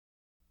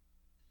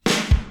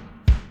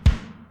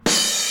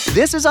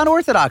This is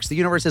Unorthodox, the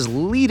universe's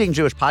leading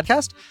Jewish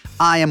podcast.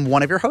 I am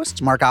one of your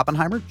hosts, Mark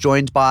Oppenheimer,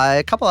 joined by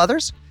a couple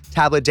others.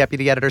 Tablet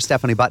Deputy Editor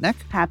Stephanie Butnick.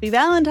 Happy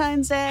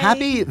Valentine's Day.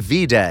 Happy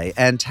V-Day.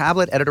 And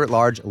Tablet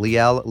Editor-at-Large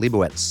Liel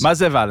Leibowitz.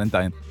 Mazel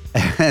Valentine.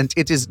 And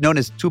it is known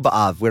as Tu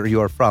B'Av, where you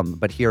are from,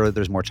 but here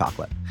there's more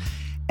chocolate.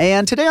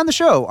 And today on the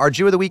show, our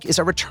Jew of the Week is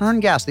a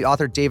return guest, the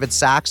author David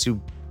Sacks, who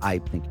I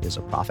think is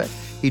a prophet.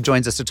 He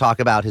joins us to talk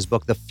about his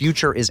book, The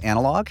Future is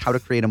Analog, How to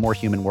Create a More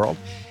Human World.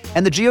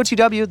 And the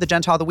GOTW, the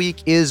Gentile of the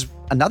Week, is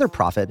another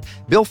prophet,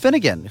 Bill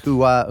Finnegan,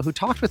 who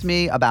talked with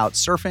me about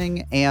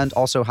surfing and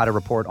also how to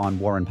report on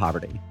war and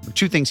poverty.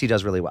 Two things he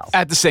does really well.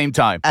 At the same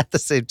time. At the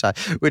same time,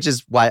 which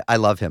is why I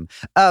love him.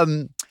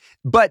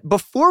 But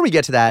before we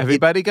get to that...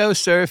 Everybody go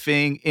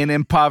surfing in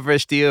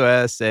impoverished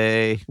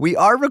USA. We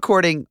are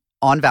recording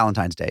on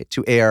Valentine's Day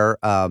to air...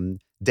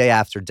 day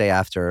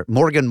after,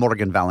 Morgen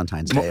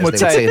Valentine's Day, as they would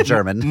say in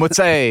German.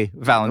 Motze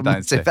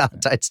Valentine's Day.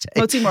 Valentine's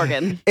Day. Motzi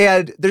Morgan.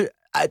 And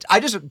I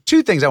just,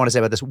 two things I want to say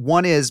about this.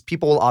 One is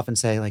people will often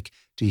say, like,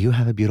 do you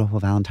have a beautiful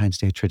Valentine's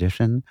Day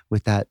tradition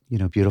with that,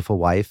 beautiful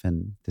wife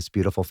and this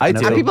beautiful... I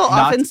do. Are people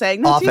often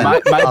saying that to you?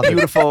 My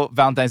beautiful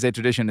Valentine's Day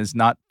tradition is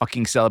not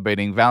fucking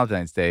celebrating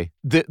Valentine's Day.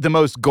 The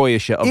most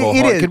goyish of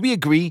all. Could we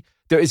agree?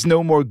 There is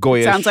no more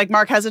goyish. Sounds like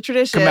Mark has a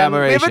tradition.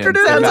 Commemoration. We have a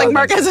tradition. Sounds like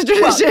Mark has a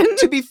tradition. Well,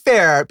 to be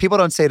fair, people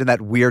don't say it in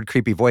that weird,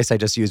 creepy voice I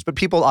just used, but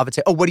people often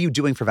say, oh, what are you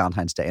doing for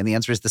Valentine's Day? And the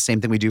answer is the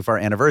same thing we do for our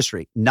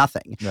anniversary.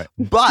 Nothing.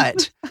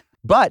 Right.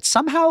 But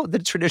somehow the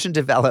tradition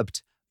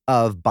developed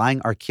of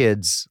buying our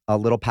kids a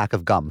little pack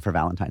of gum for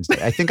Valentine's Day.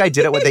 I think I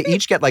did it when they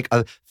each get like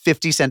a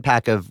 50-cent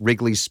pack of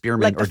Wrigley's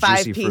Spearmint or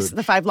Juicy Fruit.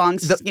 The 5 long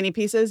skinny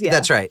pieces? Yeah.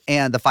 That's right.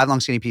 And the 5 long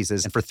skinny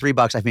pieces. And for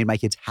 $3, I've made my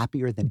kids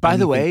happier than By anything.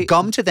 the way,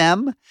 gum to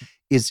them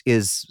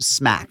is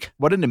smack.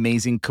 What an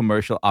amazing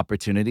commercial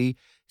opportunity.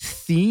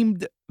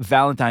 Themed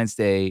Valentine's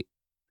Day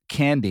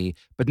candy,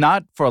 but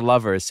not for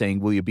lovers saying,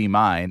 will you be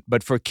mine?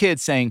 But for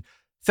kids saying,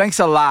 thanks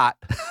a lot.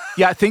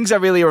 Yeah, things are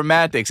really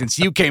romantic since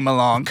you came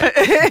along.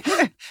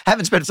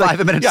 Haven't spent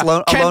 5 minutes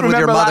alone with your mother. Can't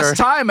remember last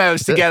time I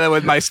was together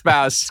with my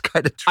spouse. It's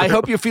kind of true. I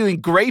hope you're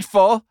feeling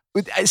grateful.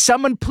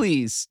 Someone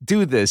please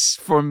do this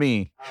for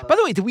me. By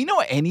the way, do we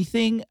know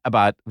anything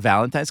about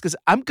Valentine's? Because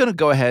I'm going to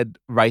go ahead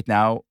right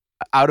now,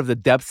 out of the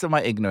depths of my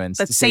ignorance,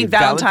 that St.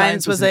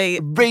 Valentine's was a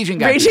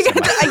raging Yeah, I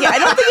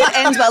don't think it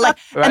ends well. Like,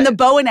 right. And the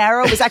bow and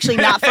arrow was actually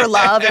not for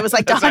love. It was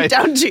like to hunt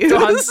down Jews. To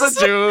hunt the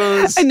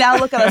Jews. And now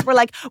look at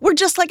us. We're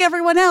just like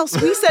everyone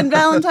else. We send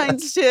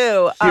Valentine's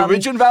too. The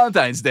original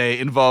Valentine's Day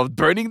involved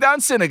burning down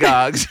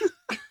synagogues.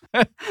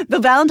 The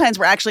Valentines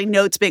were actually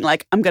notes being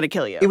like, I'm going to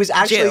kill you. It was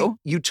actually, Jew.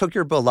 You took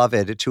your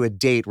beloved to a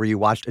date where you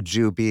watched a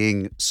Jew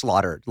being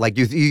slaughtered. Like,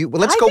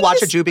 let's go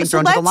watch a Jew being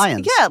thrown to the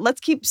lions. Yeah, let's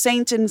keep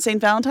Saint and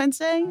St. Valentine's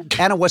Day.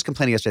 Anna was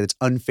complaining yesterday that it's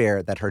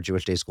unfair that her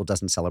Jewish day school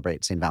doesn't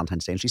celebrate St.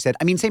 Valentine's Day. And she said,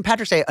 I mean, St.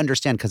 Patrick's Day, I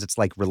understand because it's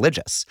like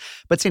religious.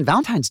 But St.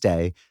 Valentine's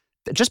Day,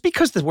 just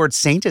because the word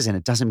saint is in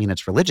it doesn't mean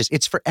it's religious.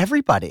 It's for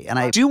everybody. And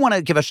I do want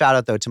to give a shout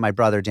out, though, to my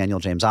brother, Daniel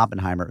James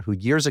Oppenheimer, who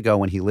years ago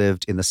when he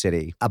lived in the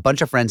city, a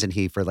bunch of friends and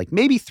he, for like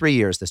maybe 3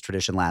 years this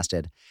tradition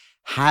lasted,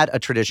 had a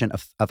tradition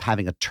of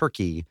having a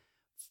turkey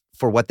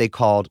for what they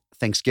called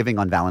Thanksgiving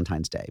on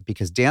Valentine's Day.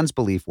 Because Dan's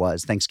belief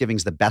was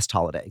Thanksgiving's the best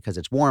holiday because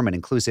it's warm and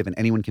inclusive and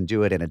anyone can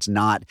do it. And it's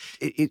not,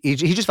 he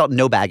just felt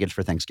no baggage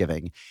for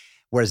Thanksgiving.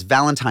 Whereas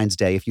Valentine's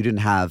Day, if you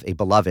didn't have a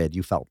beloved,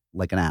 you felt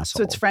like an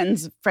asshole. So it's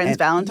friends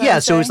Valentine's Day? Yeah,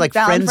 so it was like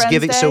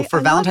Friendsgiving. So for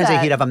Valentine's Day,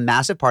 he'd have a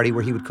massive party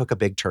where he would cook a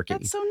big turkey.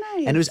 That's so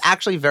nice. And it was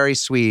actually very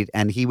sweet.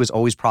 And he was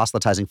always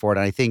proselytizing for it.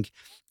 And I think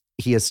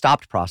he has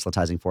stopped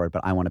proselytizing for it, but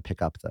I want to pick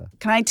up the...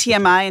 Can I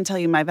TMI and tell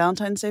you my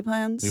Valentine's Day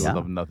plans? We would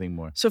love nothing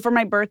more. So for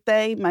my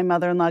birthday, my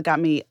mother-in-law got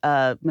me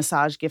a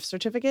massage gift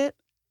certificate.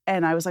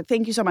 And I was like,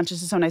 thank you so much.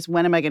 This is so nice.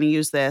 When am I going to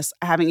use this?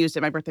 I haven't used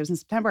it. My birthday was in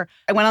September.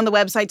 I went on the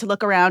website to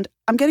look around.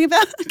 I'm getting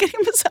a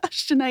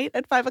massage tonight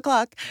at 5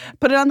 o'clock.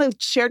 Put it on the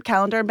shared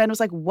calendar. And Ben was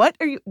like, what?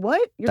 You're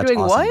That's doing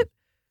awesome. what?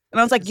 And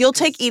I was like, you'll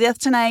take Edith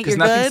tonight. You're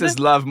good. Because nothing says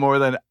love more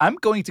than I'm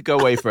going to go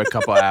away for a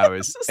couple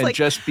hours and like,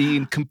 just be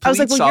in complete I was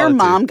like, well, solitude. your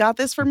mom got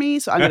this for me,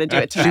 so I'm going to do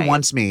it tonight. She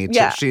wants me to.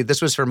 Yeah.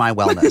 This was for my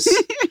wellness.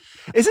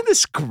 Isn't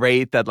this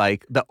great that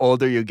like the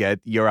older you get,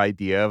 your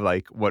idea of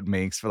like what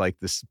makes for like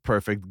this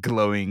perfect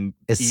glowing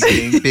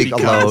evening big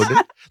becomes-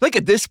 load. Like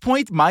at this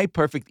point, my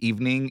perfect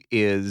evening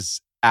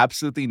is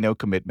absolutely no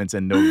commitments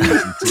and no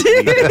reason to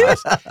leave the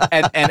house.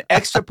 And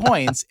extra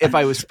points if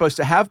I was supposed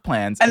to have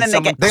plans. And then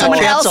someone someone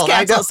else canceled.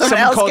 cancels.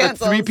 Someone called at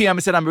 3 p.m.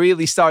 and said, I'm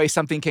really sorry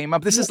something came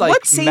up. This is like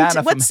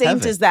manna what from saint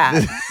heaven. is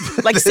that?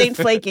 Like Saint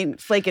Flake and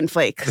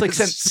Flake.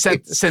 It's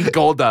like Saint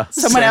Golda.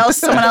 Someone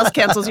else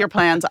cancels your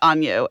plans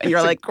on you. And you're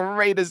It's like, the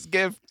greatest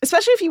gift.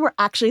 especially if you were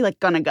actually like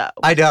gonna go.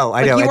 I know.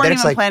 You and weren't then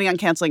it's even like, planning on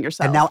canceling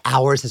yourself. and now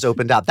ours has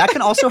opened up. That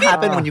can also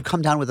happen when you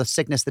come down with a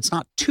sickness that's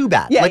not too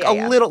bad. Yeah, like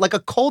yeah. little, like a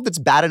cold that's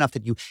bad enough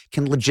that you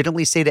can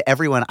legitimately say to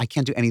everyone, I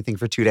can't do anything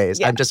for 2 days.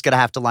 Yeah. I'm just going to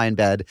have to lie in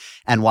bed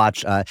and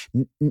watch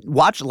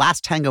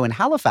Last Tango in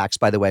Halifax,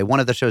 by the way, one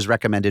of the shows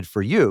recommended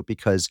for you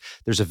because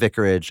there's a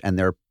vicarage and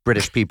they're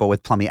British people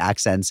with plummy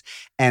accents.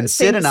 And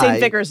Sid and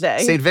St. Vicar's Day.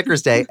 St.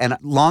 Vicar's Day. And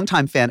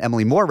longtime fan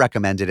Emily Moore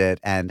recommended it.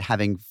 And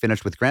having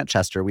finished with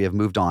Grantchester, we have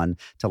moved on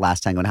to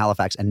Last Tango in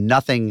Halifax. And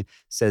nothing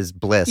says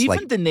bliss Even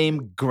like the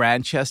name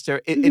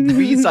Grantchester, it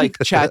reads like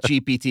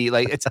ChatGPT.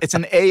 Like it's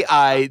an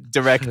AI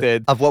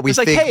directed of what we it's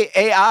like, think.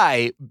 hey,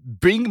 AI,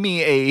 bring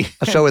me a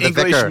show with a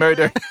English vicar.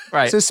 murder.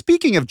 Right. So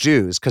speaking of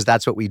Jews, because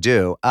that's what we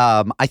do,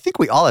 I think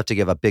we all have to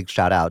give a big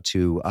shout out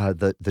to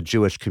the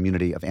Jewish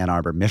community of Ann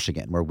Arbor,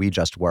 Michigan, where we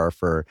just were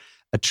for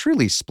a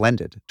truly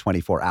splendid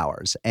 24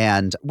 hours.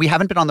 And we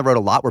haven't been on the road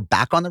a lot. We're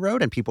back on the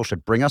road and people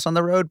should bring us on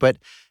the road. But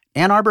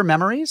Ann Arbor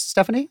memories,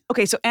 Stephanie?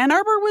 Okay, so Ann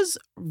Arbor was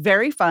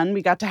very fun.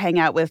 We got to hang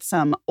out with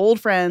some old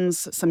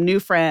friends, some new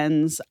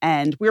friends,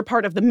 and we were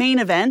part of the main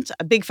event,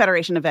 a big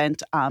Federation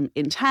event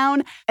in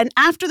town. And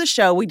after the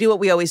show, we do what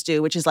we always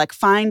do, which is like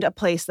find a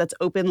place that's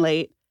open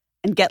late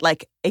and get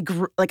like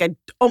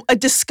a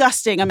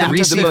disgusting amount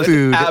Greasy of most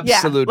food.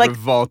 absolute like-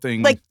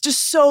 revolting. like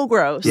just so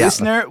gross. Yeah.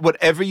 Listener,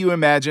 whatever you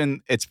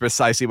imagine, it's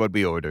precisely what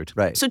we ordered.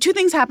 Right. So two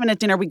things happen at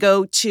dinner. We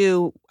go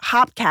to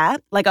Hopcat,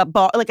 like a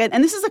bar,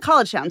 and this is a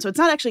college town, so it's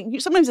not actually.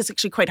 Sometimes it's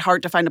actually quite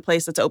hard to find a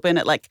place that's open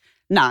at like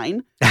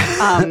 9.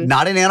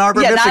 Not in Ann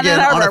Arbor, not Michigan in Ann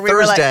Arbor. on a We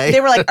were Thursday. like,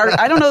 they were like,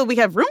 I don't know, we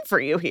have room for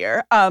you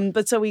here.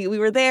 But so we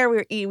were there.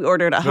 We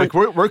ordered Like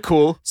we're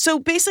cool. So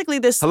basically,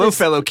 Hello,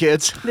 fellow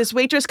kids. this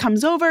waitress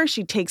comes over.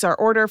 She takes our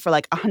order for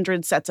like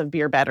 100 sets of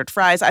beer battered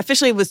fries.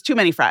 Officially, it was too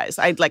many fries.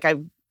 I did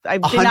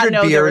not 100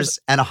 know there beers was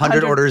and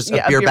 100 orders of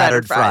beer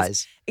battered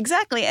fries.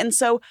 Exactly. And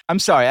so I'm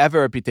sorry, I have a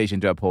reputation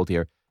to uphold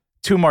here.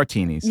 2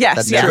 martinis. yes,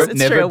 That's yes, true. it's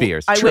Never true.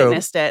 beers. I True.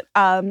 witnessed it.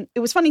 It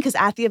was funny because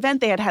at the event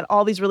they had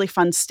all these really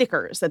fun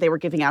stickers that they were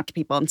giving out to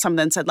people, and some of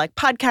them said like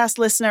podcast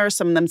listeners,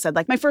 some of them said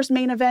like my first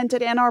main event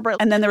at Ann Arbor,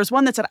 and then there was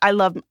one that said I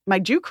love my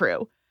Jew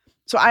crew.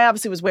 So I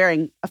obviously was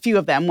wearing a few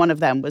of them. One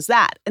of them was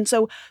that, and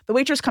so the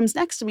waitress comes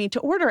next to me to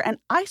order, and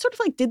I sort of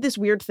like did this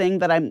weird thing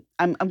that I'm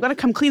going to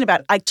come clean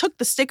about. I took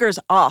the stickers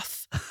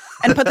off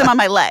and put them on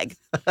my leg,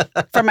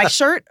 from my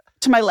shirt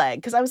to my leg,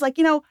 because I was like,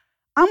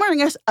 I'm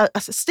wearing a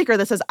sticker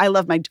that says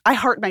I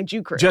heart my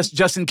Jew crew.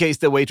 Just in case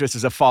the waitress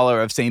is a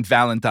follower of St.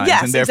 Valentine's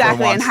Yes, and therefore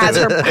exactly, and wants has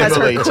to her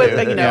emulate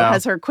quiver, you. Yeah.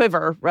 has her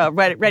quiver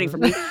ready for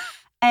me.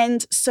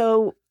 And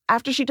so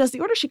after she does the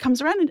order, she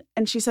comes around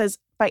and she says,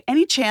 "By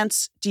any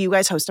chance, do you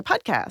guys host a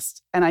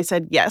podcast?" And I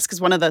said, "Yes," because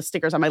one of the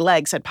stickers on my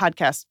leg said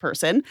 "podcast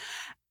person."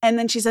 And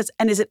then she says,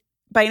 "And is it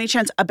by any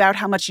chance about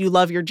how much you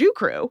love your Jew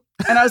crew?"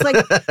 And I was like,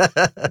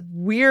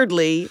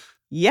 weirdly,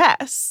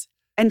 yes.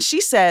 And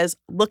she says,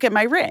 "Look at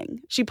my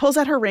ring." She pulls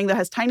out her ring that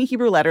has tiny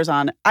Hebrew letters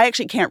on it. I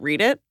actually can't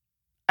read it.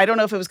 I don't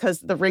know if it was because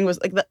the ring was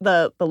like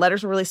the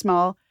letters were really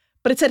small,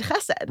 but it said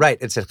chesed. Right.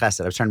 It said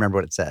chesed. I was trying to remember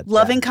what it said.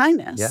 Loving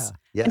kindness. Yeah.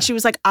 Yeah. And she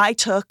was like, I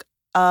took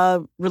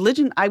a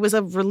religion. I was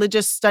a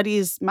religious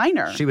studies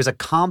minor. She was a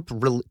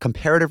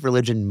comparative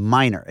religion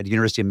minor at the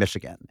University of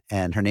Michigan,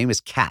 and her name is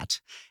Kat,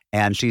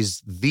 and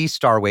she's the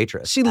star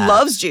waitress. She at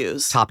loves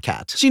Jews. Top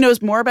Cat. She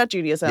knows more about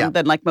Judaism Yeah.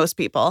 than like most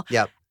people.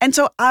 Yep. And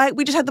so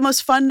we just had the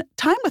most fun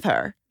time with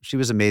her. She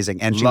was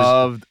amazing, and she was.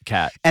 Loved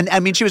Kat. And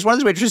I mean, she was one of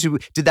those waitresses who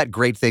did that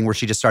great thing where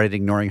she just started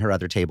ignoring her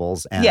other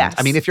tables. And Yes.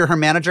 I mean, if you're her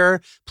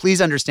manager, please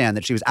understand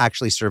that she was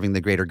actually serving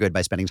the greater good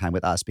by spending time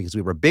with us because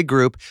we were a big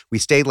group. We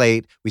stayed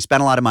late. We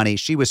spent a lot of money.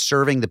 She was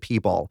serving the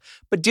people.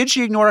 But did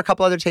she ignore a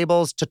couple other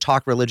tables to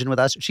talk religion with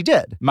us? She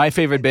did. My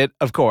favorite bit,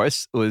 of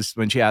course, was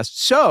when she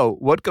asked, "So,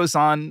 what goes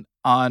on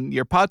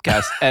your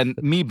podcast?" And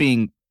me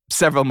being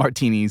several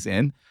martinis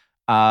in,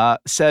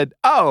 said,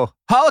 "Oh,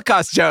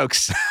 Holocaust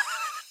jokes."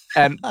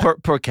 And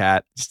poor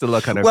Kat, just the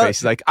look on her Well, face,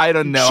 she's like, I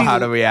don't know she- how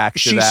to react to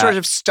She that. sort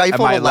of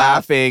stifled Am I a laugh.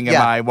 laughing? Am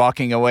Yeah. I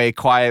walking away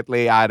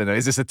quietly? I don't know.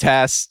 Is this a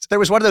test? There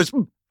was one of those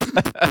where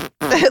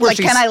Like,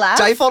 she can I laugh?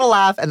 stifled a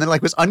laugh and then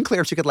like was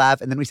unclear if she could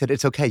laugh. And then we said,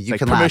 it's okay. You Like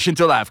can permission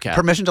to laugh, Kat. laugh.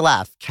 Permission to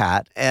laugh,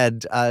 Kat.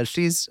 And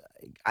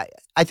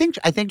I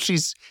think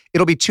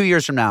it'll be 2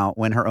 years from now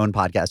when her own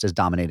podcast is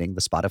dominating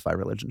the Spotify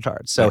religion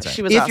charts. So That's right.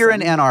 She was if you're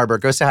in awesome. Ann Arbor,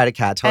 go say hi to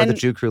Kat. Tell her the And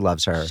Jew crew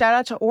loves her. Shout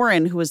out to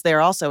Oren, who was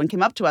there also and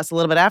came up to us a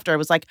little bit after. I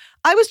was like,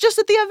 I was just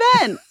at the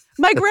event.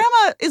 My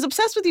grandma is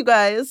obsessed with you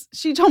guys.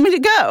 She told me to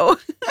go.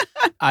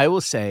 I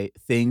will say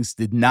things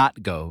did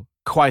not go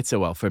quite so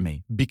well for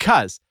me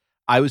because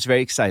I was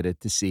very excited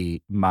to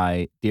see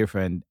my dear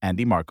friend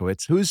Andy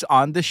Markowitz, who's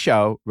on the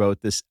show,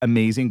 wrote this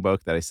amazing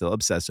book that I still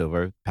obsess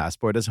over,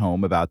 Passport as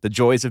Home, about the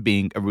joys of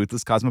being a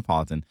ruthless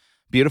cosmopolitan.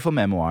 Beautiful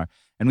memoir.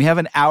 And we have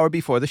an hour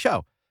before the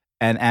show.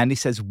 And Andy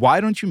says, "Why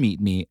don't you meet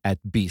me at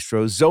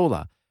Bistro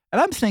Zola?" And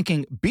I'm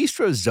thinking,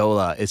 Bistro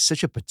Zola is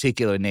such a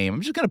particular name.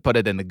 I'm just going to put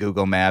it in the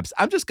Google Maps.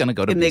 I'm just going to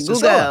go to In the Bistro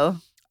Zola.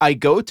 Google. I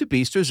go to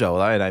Bistro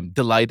Zola, and I'm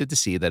delighted to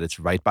see that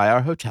it's right by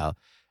our hotel.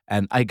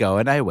 And I go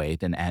and I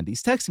wait, and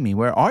Andy's texting me,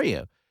 "Where are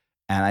you?"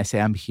 And I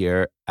say, I'm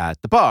here at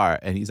the bar.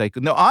 And he's like,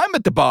 no, I'm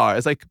at the bar.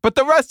 It's like, but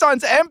the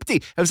restaurant's empty.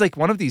 It was like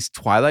one of these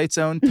Twilight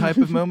Zone type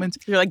of moments.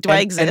 You're like, do I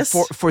exist?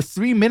 And for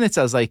 3 minutes,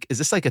 I was like, is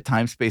this like a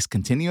time-space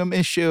continuum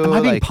issue? Am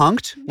I being like,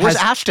 punked? Where's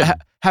Ashton?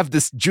 Have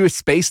this Jewish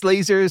space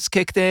lasers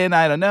kicked in?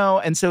 I don't know.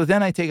 And so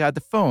then I take out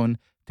the phone.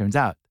 Turns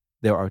out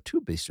there are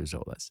 2 Bistro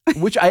Zolas,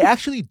 which I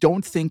actually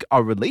don't think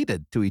are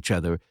related to each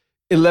other.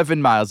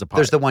 11 miles apart.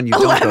 There's the one you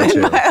don't go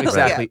to. miles.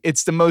 Exactly. Yeah.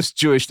 It's the most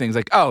Jewish things.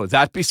 Like, oh,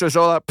 that Bistro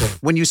Zola?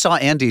 When you saw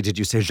Andy, did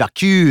you say,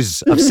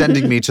 j'accuse of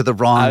sending me to the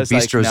wrong I was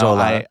Bistro like, no,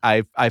 Zola?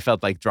 I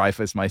felt like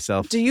Dreyfus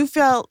myself. Do you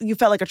felt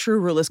like a true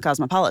rootless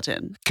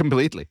cosmopolitan?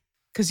 Completely.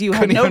 Because you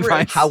had Couldn't no even find-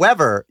 roots.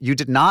 However, you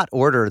did not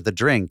order the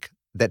drink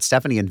that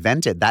Stephanie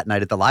invented that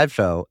night at the live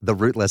show, the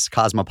Rootless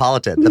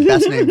Cosmopolitan, the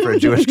best name for a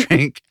Jewish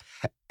drink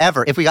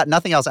ever. If we got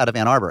nothing else out of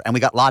Ann Arbor, and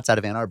we got lots out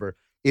of Ann Arbor,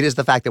 it is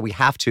the fact that we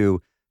have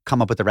to come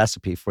up with a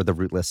recipe for the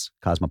Rootless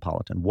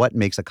Cosmopolitan. What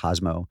makes a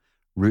Cosmo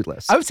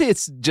rootless? I would say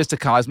it's just a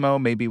Cosmo,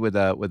 maybe with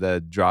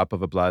a drop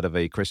of a blood of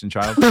a Christian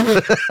child.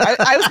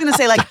 I was going to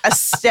say like a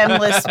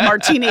stemless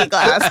martini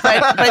glass,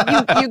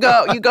 but you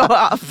go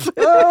off.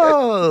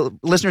 Oh,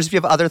 listeners, if you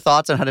have other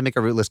thoughts on how to make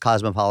a rootless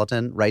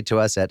cosmopolitan, write to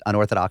us at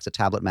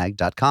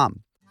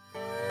unorthodox@tabletmag.com.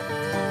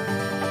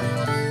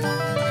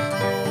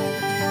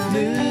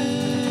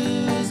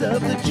 News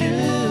of the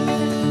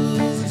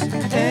Jews,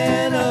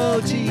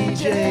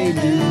 NOTJ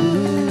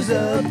News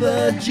of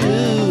the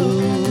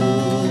Jews.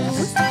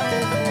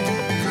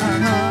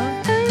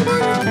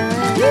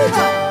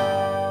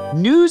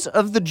 News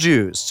of the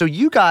Jews. So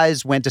you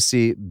guys went to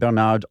see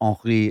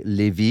Bernard-Henri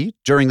Lévy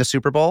during the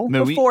Super Bowl?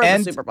 Before the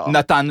and Super Bowl.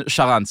 Natan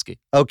Sharansky.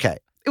 Okay.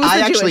 It was I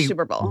the actually Jewish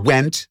Super Bowl.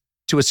 went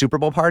to a Super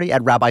Bowl party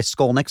at Rabbi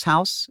Skolnick's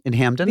house in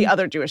Hamden. The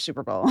other Jewish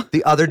Super Bowl.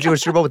 The other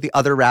Jewish Super Bowl with the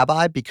other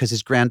rabbi, because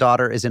his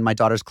granddaughter is in my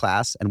daughter's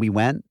class. And we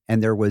went,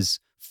 and there was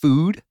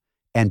food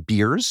and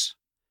beers,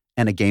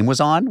 and a game was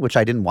on, which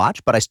I didn't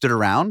watch, but I stood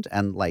around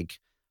and like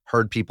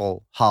heard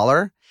people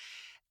holler.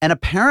 And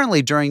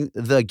apparently during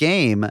the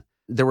game,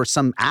 there were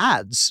some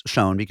ads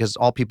shown, because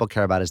all people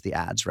care about is the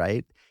ads,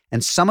 right?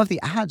 And some of the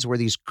ads were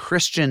these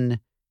Christian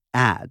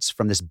ads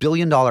from this $1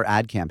 billion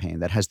ad campaign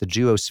that has the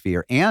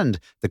Jewosphere and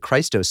the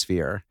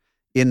Christosphere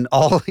in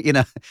all,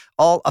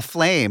 all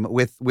aflame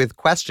with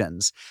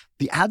questions.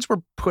 The ads were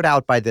put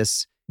out by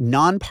this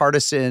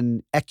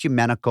nonpartisan,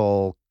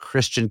 ecumenical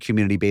Christian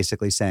community,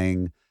 basically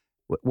saying,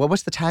 what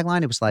was the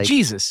tagline? It was like,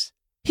 Jesus,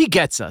 he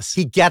gets us.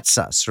 he gets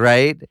us,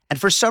 right?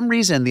 And for some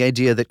reason, the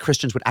idea that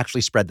Christians would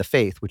actually spread the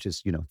faith, which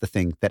is, the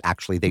thing that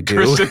actually they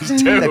do,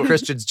 Christians do. that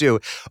Christians do,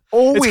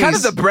 always, It's kind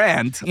of the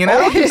brand,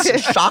 always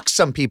shocks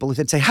some people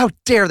who say, how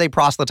dare they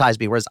proselytize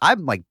me? Whereas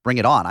I'm like, bring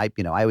it on. I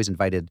always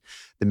invited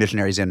the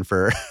missionaries in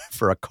for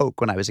a Coke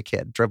when I was a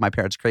kid. Drove my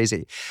parents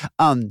crazy.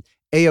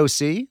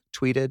 AOC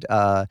tweeted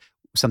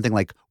something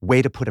like, way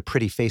to put a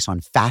pretty face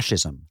on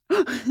fascism.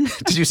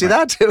 Did you see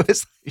that? It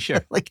was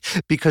Sure. like,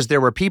 because there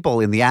were people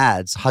in the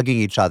ads hugging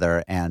each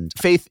other, and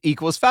Faith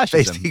equals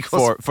fascism Faith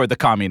equals- for the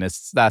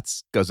communists. That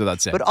goes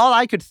without saying. but all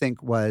I could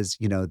think was,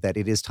 that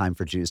it is time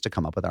for Jews to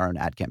come up with our own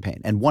ad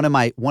campaign. And one of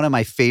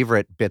my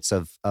favorite bits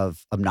of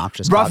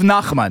obnoxious Rav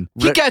Nachman,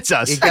 he gets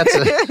us. He gets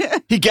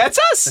it. He gets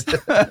us?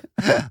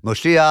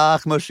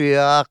 Moshiach,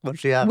 Moshiach,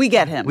 Moshiach. We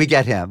get him. We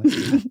get him.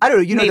 I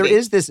don't know. Maybe.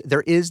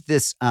 There is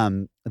this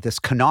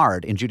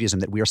canard in Judaism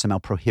that we are somehow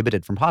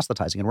prohibited from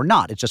proselytizing, and we're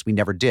not. It's just we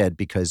never did,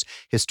 because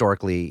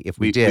historically, if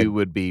we did, we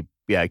would be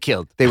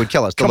killed. they would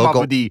kill us. Come up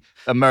with the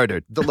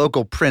murdered. The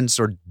local prince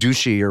or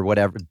douchey or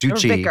whatever,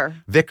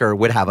 vicar.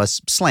 would have us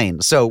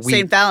slain. So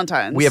St.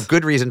 Valentine's. we have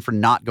good reason for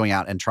not going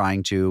out and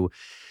trying to,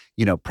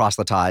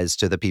 proselytize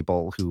to the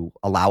people who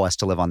allow us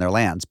to live on their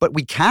lands. But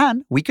we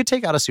could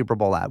take out a Super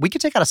Bowl ad. We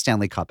could take out a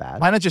Stanley Cup ad.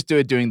 Why not just do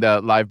it during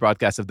the live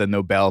broadcast of the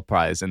Nobel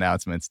Prize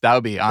announcements? That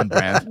would be on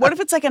brand. What if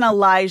it's like an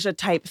Elijah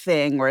type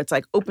thing where it's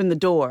like, open the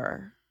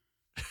door?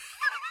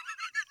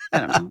 I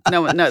don't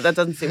know. No, that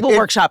doesn't seem. We'll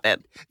workshop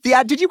it. The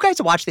ad. Did you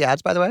guys watch the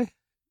ads, by the way?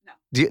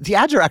 No. The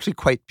ads are actually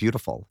quite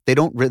beautiful. They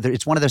don't.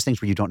 It's one of those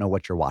things where you don't know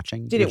what you're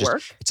watching. Did it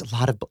work? It's a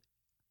lot of.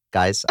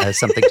 Guys, I have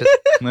something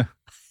to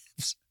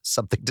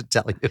something to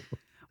tell you.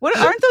 What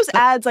aren't those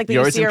ads like that you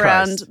Yours see in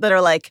around Christ. that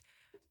are like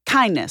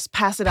kindness,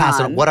 pass it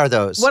on? What are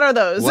those? What are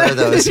those? What are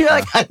those? You're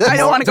like, I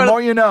don't want to go The to.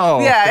 more you know.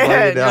 Yeah, the more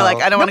you you're know. like,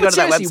 I don't want to go to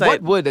that seriously, website.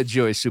 What would a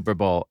Jewish Super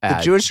Bowl ad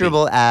The Jewish be? Super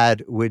Bowl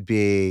ad would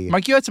be.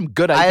 Mark, you had some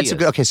good ideas. I had some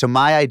good. Okay, so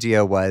my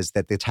idea was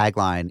that the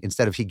tagline,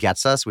 instead of "He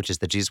gets us," which is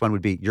the Jesus one,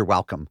 would be "You're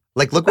welcome."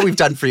 Like, look what we've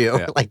done for you.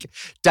 Yeah. Like,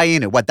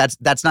 Diana, what?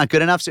 That's not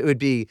good enough. So it would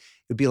be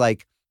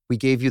like, we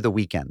gave you the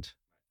weekend.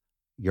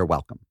 You're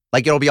welcome.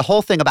 Like, it'll be a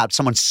whole thing about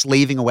someone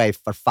slaving away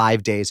for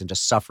 5 days and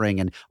just suffering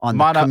and on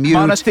the commute,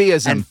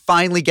 monotheism. and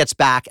finally gets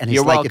back, and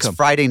You're it's like welcome. it's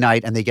Friday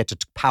night and they get to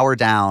power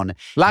down.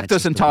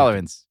 Lactose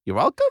intolerance. You're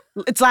welcome.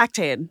 It's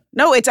Lactaid.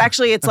 No, it's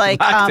like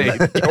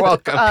Lactaid. You're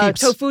welcome.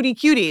 Peeps. Tofuti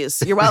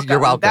cuties. You're welcome. You're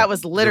welcome. That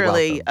was You're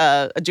literally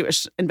a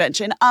Jewish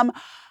invention.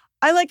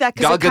 I like that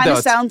because Gal it kind of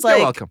Gadot. sounds You're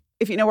like, welcome.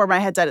 if you know where my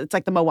head's at, it's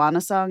like the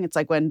Moana song. It's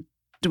like when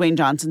Dwayne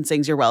Johnson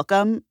sings "You're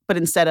Welcome," but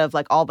instead of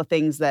like all the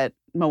things that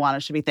Moana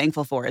should be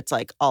thankful for, it's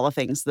like all the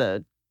things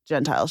the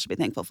Gentiles should be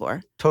thankful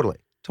for. Totally.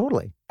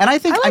 And I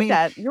think I like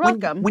that. You're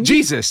welcome. When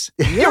Jesus.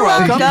 You're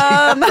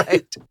welcome.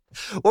 Right.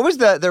 What was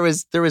there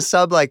was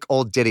some like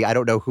old ditty. I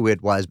don't know who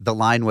it was. The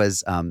line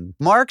was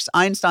Marx,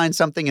 Einstein,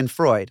 something, and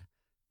Freud.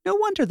 No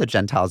wonder the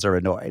Gentiles are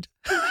annoyed.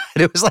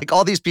 And it was like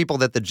all these people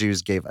that the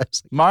Jews gave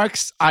us.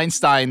 Marx,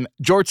 Einstein,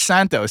 George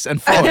Santos,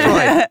 and Freud.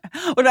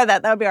 What about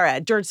that? That would be all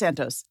right. George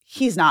Santos.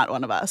 He's not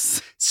one of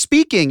us.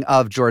 Speaking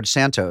of George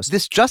Santos,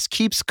 this just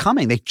keeps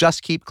coming. They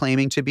just keep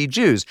claiming to be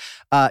Jews.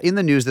 In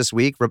the news this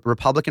week,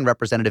 Republican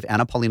Representative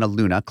Anna Paulina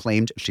Luna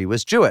claimed she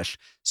was Jewish.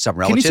 Some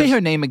relatives. Can you say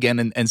her name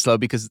again and slow?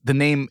 Because the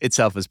name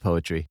itself is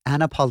poetry.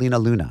 Anna Paulina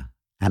Luna.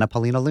 Anna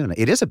Paulina Luna.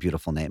 It is a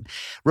beautiful name.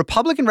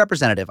 Republican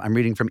representative, I'm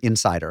reading from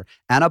Insider,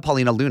 Anna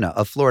Paulina Luna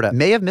of Florida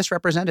may have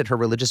misrepresented her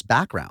religious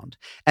background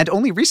and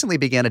only recently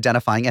began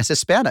identifying as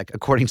Hispanic,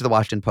 according to the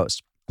Washington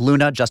Post.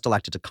 Luna, just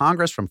elected to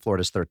Congress from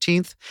Florida's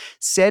 13th,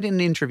 said in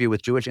an interview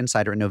with Jewish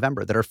Insider in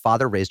November that her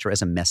father raised her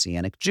as a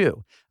Messianic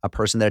Jew, a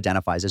person that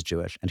identifies as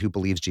Jewish and who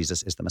believes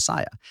Jesus is the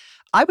Messiah.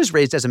 I was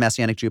raised as a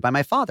Messianic Jew by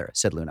my father,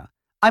 said Luna.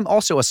 I'm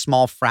also a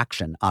small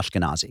fraction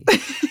Ashkenazi.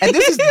 And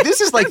this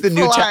is like the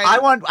new I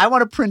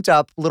want to print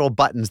up little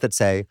buttons that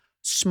say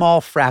small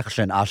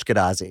fraction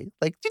Ashkenazi.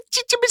 Like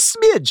a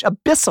smidge,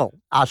 abyssal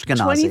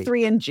Ashkenazi.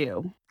 23 and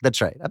Jew.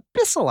 That's right.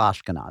 Abyssal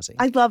Ashkenazi.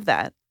 I love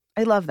that.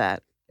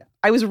 Yeah.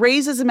 I was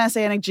raised as a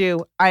Messianic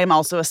Jew. I am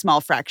also a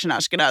small fraction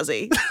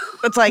Ashkenazi.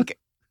 That's like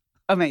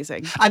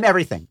amazing. I'm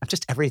everything. I'm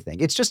just everything.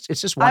 It's just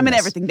oneness. I'm an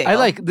everything bagel. I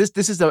like this.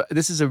 This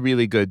is a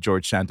really good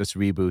George Santos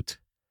reboot.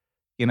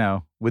 You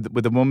know,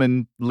 with a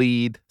woman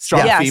lead,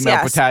 strong female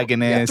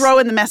protagonist. Throw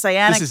in the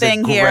Messianic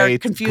thing here,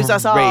 confuse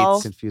us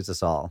all. Confuse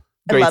us all.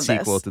 Great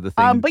sequel to the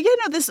thing.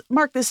 But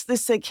Mark,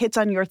 this like, hits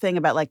on your thing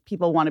about like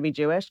people want to be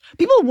Jewish.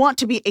 People want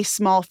to be a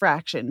small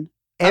fraction.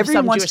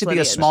 Everyone wants to be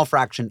a small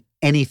fraction.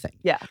 Anything.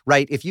 Yeah.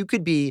 Right. If you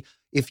could be,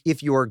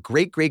 if your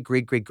great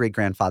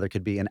grandfather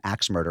could be an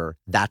axe murderer,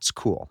 that's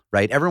cool.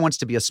 Right. Everyone wants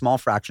to be a small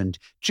fraction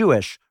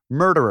Jewish,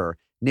 murderer,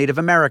 Native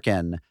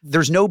American.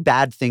 There's no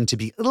bad thing to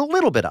be a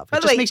little bit of.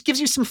 It just gives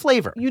you some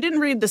flavor. You didn't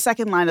read the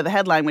second line of the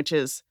headline, which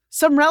is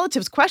some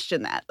relatives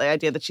question that, the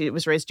idea that she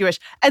was raised Jewish,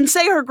 and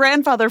say her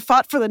grandfather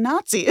fought for the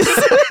Nazis.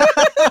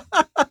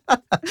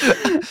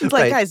 It's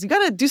like, guys, you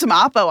got to do some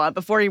oppo on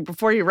before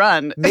you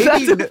run.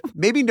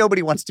 Maybe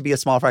nobody wants to be a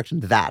small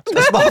fraction a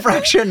small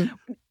fraction.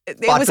 It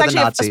was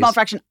actually a small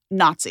fraction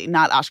Nazi,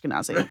 not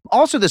Ashkenazi.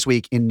 Also this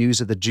week in News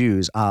of the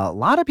Jews, a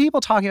lot of people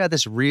talking about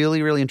this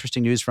really, really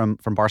interesting news from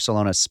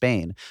Barcelona,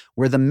 Spain,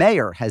 where the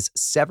mayor has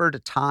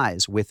severed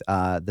ties with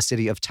the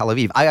city of Tel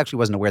Aviv. I actually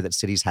wasn't aware that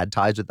cities had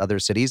ties with other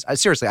cities.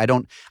 Seriously, I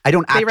don't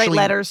actually. They write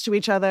letters to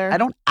each other. I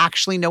don't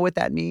actually know what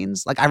that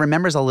means. Like I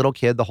remember as a little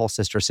kid, the whole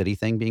sister city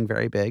thing being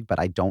very big, but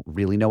I don't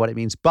really know what it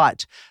means.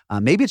 But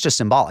maybe it's just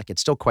symbolic.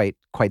 It's still quite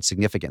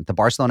significant. The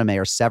Barcelona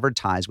mayor severed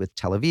ties with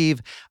Tel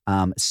Aviv,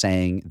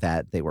 saying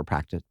that they were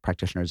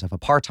practitioners of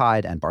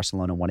apartheid and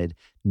Barcelona wanted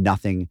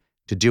nothing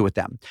to do with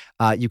them.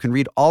 You can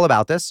read all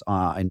about this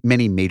in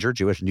many major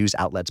Jewish news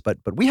outlets, but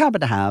we happen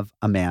to have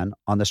a man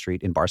on the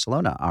street in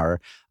Barcelona. Our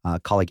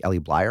colleague Eli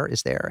Blyer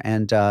is there,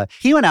 and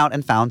he went out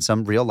and found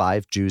some real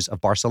live Jews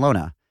of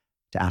Barcelona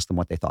to ask them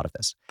what they thought of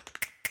this.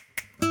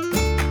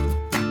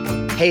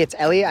 Hey, it's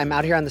Eli. I'm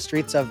out here on the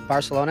streets of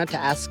Barcelona to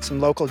ask some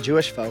local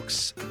Jewish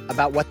folks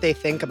about what they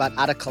think about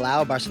Ada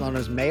Colau,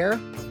 Barcelona's mayor,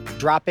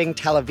 dropping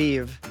Tel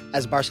Aviv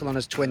as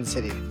Barcelona's twin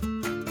city.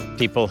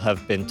 People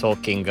have been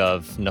talking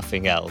of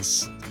nothing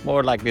else.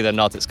 More likely than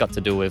not, it's got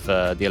to do with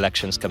the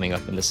elections coming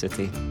up in the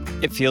city.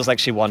 It feels like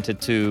she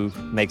wanted to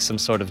make some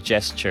sort of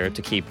gesture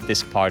to keep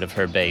this part of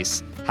her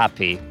base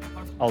happy.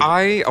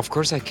 Of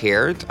course I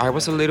cared. I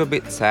was a little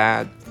bit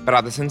sad. But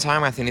at the same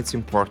time, I think it's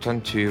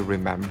important to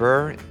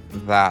remember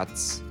that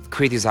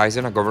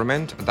criticizing a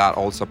government that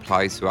also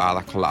applies to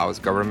Ada Colau's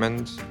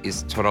government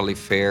is totally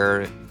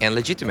fair and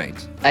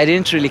legitimate. I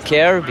didn't really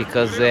care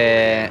because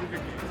it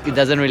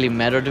doesn't really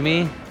matter to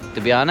me,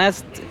 to be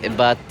honest.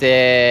 But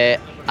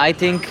I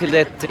think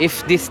that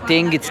if this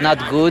thing it's not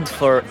good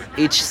for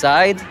each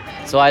side,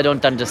 so I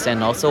don't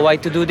understand also why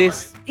to do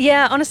this.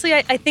 Yeah, honestly,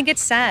 I think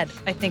it's sad.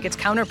 I think it's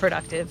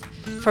counterproductive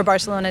for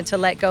Barcelona to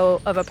let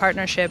go of a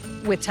partnership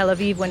with Tel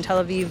Aviv when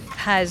Tel Aviv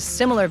has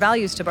similar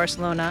values to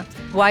Barcelona.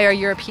 Why are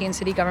European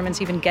city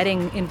governments even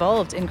getting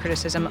involved in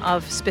criticism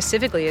of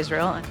specifically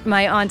Israel?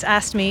 My aunt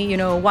asked me,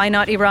 why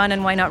not Iran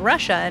and why not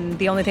Russia? And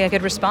the only thing I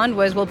could respond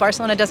was, well,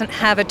 Barcelona doesn't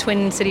have a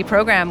twin city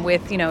program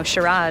with,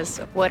 Shiraz.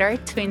 What are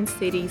twin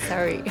cities?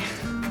 Sorry.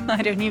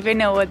 I don't even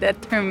know what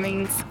that term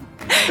means.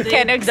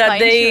 Can you explain?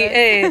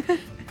 That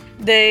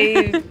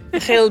they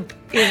help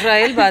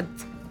Israel, but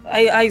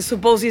I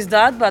suppose it's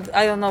that, but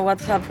I don't know what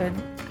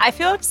happened. I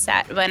feel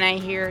upset when I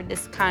hear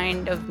this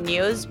kind of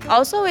news.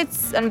 Also,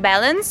 it's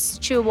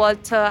unbalanced to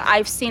what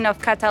I've seen of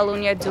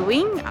Catalonia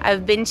doing.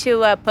 I've been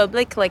to a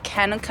public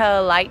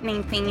Hanukkah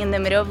lightning thing in the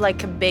middle of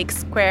a big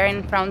square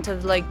in front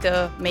of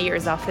the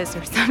mayor's office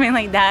or something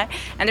like that.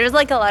 And there's a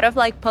lot of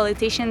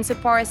politician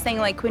support saying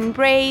we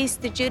embrace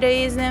the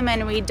Judaism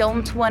and we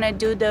don't want to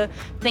do the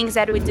things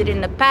that we did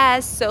in the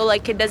past. So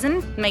it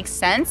doesn't make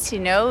sense,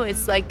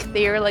 It's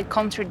they're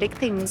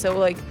contradicting.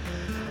 So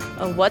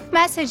what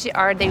message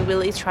are they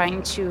really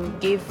trying to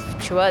give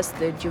to us,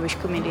 the Jewish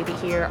community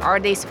here? Are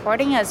they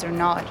supporting us or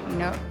not,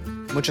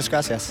 Muchas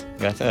gracias.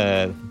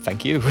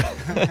 Thank you.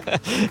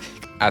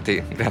 A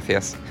ti,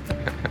 gracias.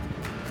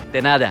 De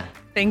nada.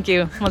 Thank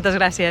you. Muchas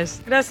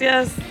gracias.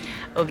 Gracias.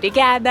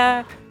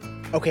 Obrigada.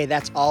 Okay,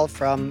 that's all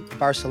from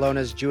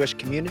Barcelona's Jewish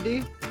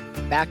community.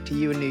 Back to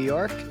you in New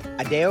York.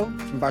 Adeo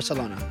from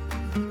Barcelona.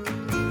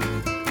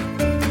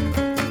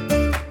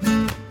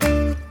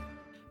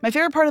 My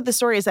favorite part of the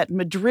story is that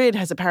Madrid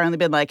has apparently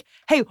been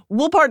hey,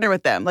 we'll partner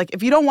with them.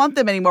 If you don't want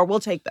them anymore, we'll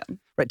take them.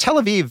 Right. Tel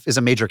Aviv is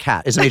a major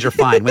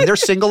fine. When they're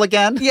single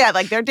again. Yeah,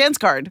 their dance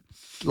card.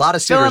 A lot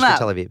of suitors for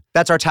Tel Aviv.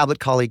 That's our tablet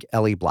colleague,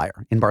 Ellie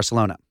Blyer in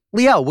Barcelona.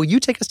 Liel, will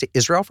you take us to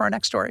Israel for our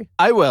next story?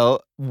 I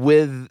will,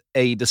 with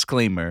a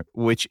disclaimer,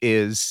 which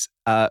is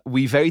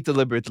we very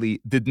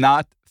deliberately did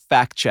not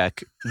fact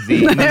check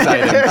the news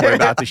item we're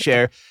about to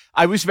share.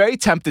 I was very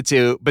tempted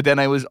to, but then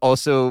I was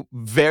also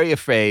very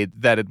afraid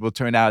that it will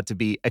turn out to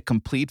be a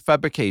complete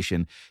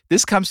fabrication.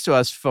 This comes to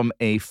us from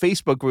a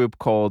Facebook group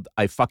called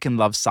I Fucking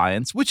Love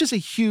Science, which is a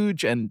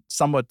huge and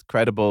somewhat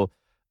credible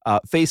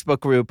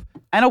Facebook group.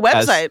 And a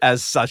website.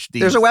 As such.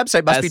 There's a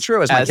website, must be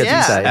true, as my kids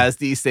would say. As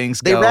these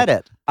things go. They read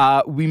it.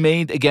 We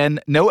made,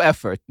 again, no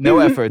effort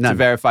to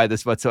verify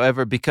this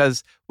whatsoever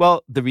because,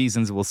 well, the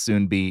reasons will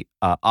soon be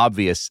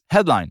obvious.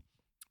 Headline,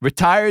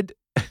 retired,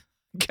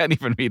 can't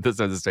even read this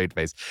with a straight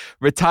face.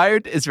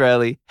 Retired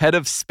Israeli head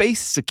of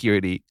space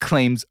security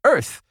claims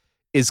Earth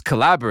is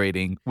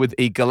collaborating with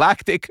a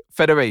galactic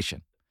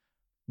federation.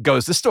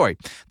 Goes the story.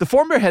 The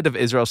former head of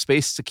Israel's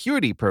space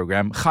security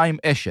program, Chaim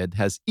Eshed,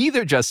 has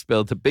either just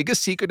spilled the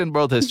biggest secret in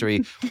world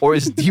history or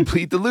is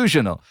deeply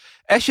delusional.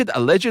 Eshed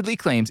allegedly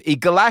claims a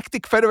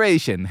galactic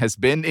federation has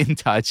been in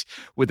touch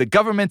with the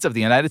governments of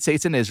the United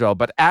States and Israel,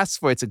 but asks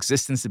for its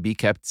existence to be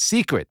kept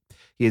secret.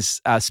 He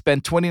has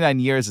spent 29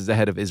 years as the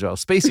head of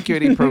Israel's space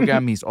security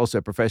program. He's also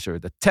a professor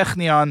at the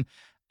Technion.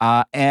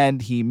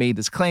 And he made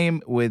this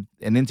claim with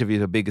an interview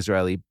with a big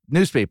Israeli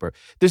newspaper.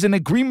 There's an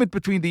agreement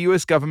between the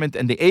U.S. government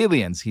and the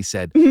aliens, he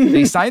said.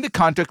 They signed a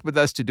contract with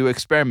us to do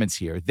experiments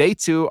here. They,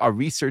 too, are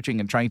researching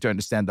and trying to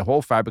understand the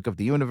whole fabric of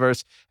the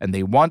universe, and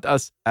they want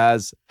us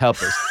as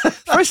helpers.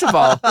 First of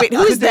all... Wait,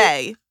 who is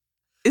they?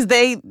 Is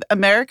they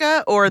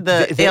America or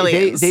the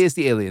aliens? They is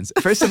the aliens.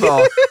 First of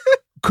all,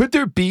 could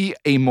there be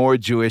a more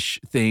Jewish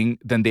thing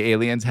than the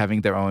aliens having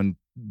their own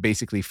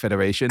basically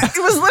federation? I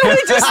was literally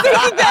just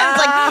thinking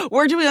that. It's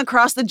we're doing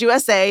across the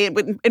USA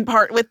in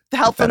part with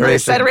help from the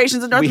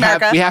federations of North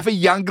America. We have a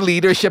young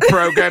leadership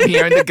program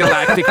here in the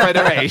Galactic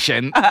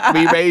Federation.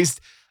 We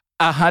raised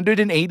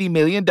 $180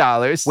 million.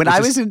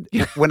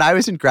 When I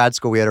was in grad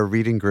school, we had a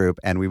reading group,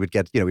 and we would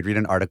get, we'd read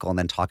an article and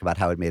then talk about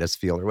how it made us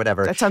feel or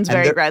whatever. That sounds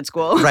very grad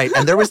school. Right.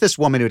 And there was this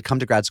woman who had come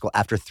to grad school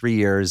after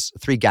 3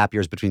 gap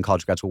years between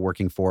college and grad school,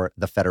 working for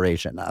the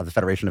Federation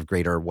of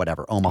Greater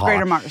whatever, Omaha.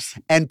 Greater Mars.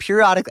 And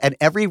and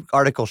every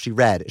article she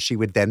read, she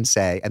would then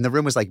say, and the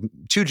room was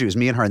two Jews,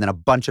 me and her, and then a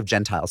bunch of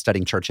Gentiles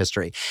studying church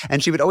history.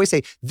 And she would always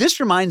say, this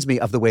reminds me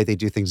of the way they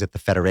do things at the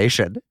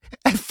Federation.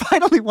 And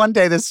finally, one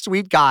day, this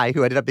sweet guy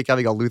who ended up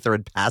becoming a Lutheran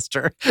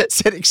pastor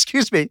said,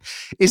 excuse me,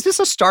 is this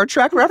a Star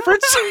Trek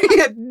reference? He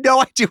had no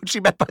idea what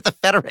she meant by the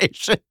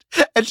Federation.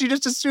 And she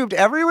just assumed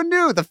everyone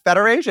knew the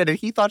Federation. And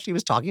he thought she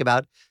was talking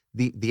about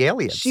the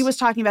aliens. She was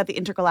talking about the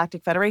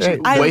Intergalactic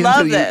Federation. Right. I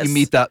love this. You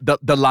meet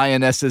the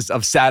lionesses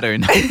of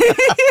Saturn.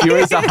 You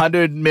raise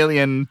 $100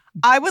 million.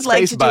 I would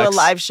like to do a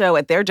live show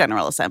at their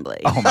General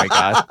Assembly. Oh my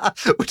God.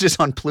 Which is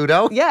on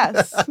Pluto?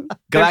 Yes.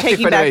 Galactic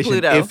taking Federation,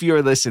 back Pluto. if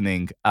you're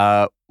listening,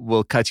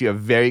 we'll cut you a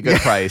very good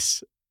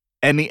price.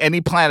 Any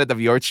planet of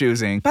your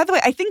choosing. By the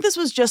way, I think this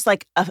was just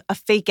a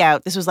fake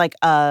out. This was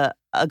a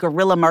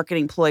guerrilla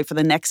marketing ploy for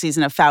the next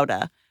season of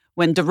Fauda,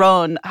 when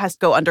Daron has to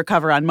go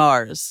undercover on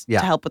Mars to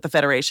help with the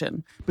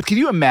Federation. But can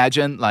you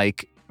imagine,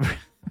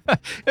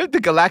 the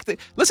galactic...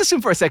 Let's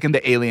assume for a second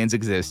the aliens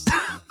exist.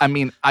 I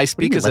mean, I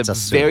speak as a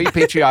very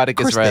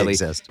patriotic Israeli.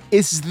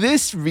 Is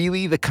this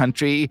really the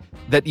country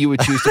that you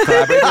would choose to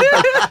collaborate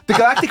with? The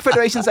Galactic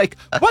Federation's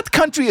what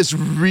country is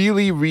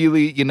really,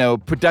 really,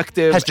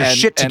 productive has their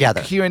shit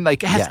together.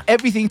 Has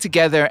everything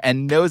together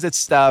and knows its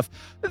stuff.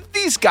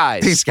 These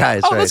guys.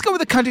 Oh, right. Let's go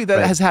with a country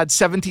that has had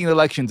 17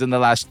 elections in the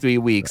last 3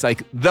 weeks.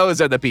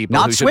 Those are the people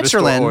Not who should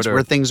Switzerland, restore order.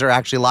 where things are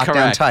actually locked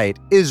down tight.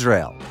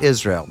 Israel.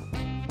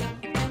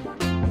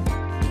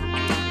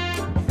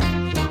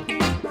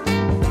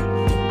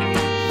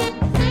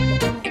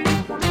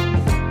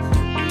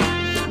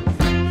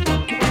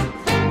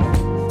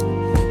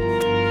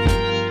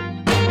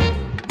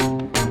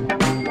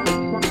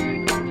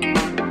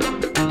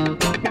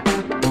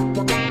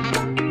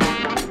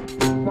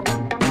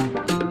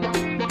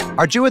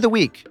 Our Jew of the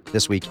Week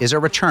this week is a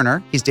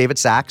returner. He's David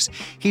Sachs.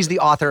 He's the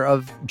author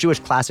of Jewish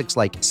classics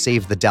like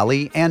Save the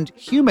Deli and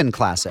human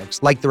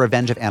classics like The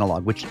Revenge of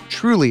Analog, which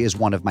truly is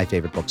one of my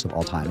favorite books of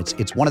all time.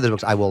 It's one of the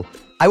books I will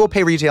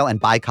pay retail and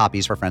buy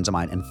copies for friends of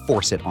mine and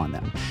force it on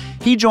them.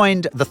 He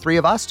joined the three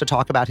of us to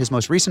talk about his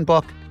most recent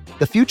book,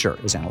 The Future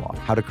is Analog: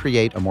 How to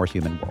Create a More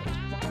Human World.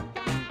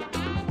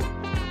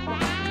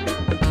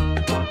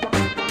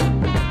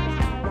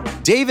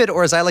 David,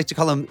 or as I like to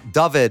call him,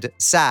 David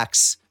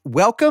Sachs,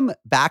 welcome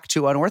back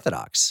to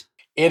Unorthodox.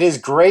 It is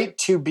great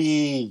to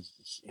be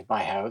in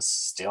my house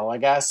still, I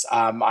guess.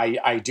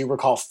 I do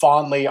recall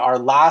fondly our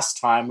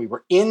last time we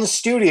were in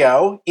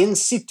studio, in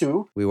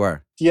situ. We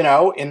were.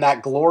 In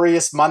that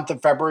glorious month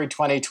of February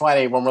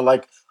 2020 when we're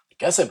like, I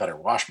guess I better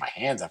wash my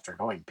hands after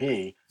going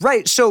pee.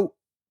 Right. So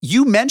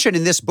you mentioned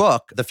in this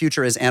book, The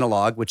Future is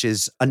Analog, which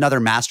is another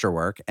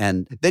masterwork,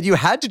 and that you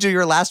had to do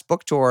your last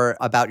book tour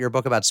about your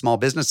book about small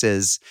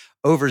businesses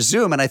over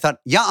Zoom. And I thought,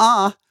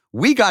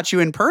 we got you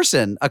in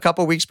person a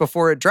couple weeks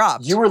before it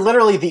dropped. You were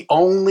literally the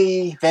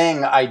only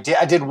thing I did.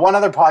 I did one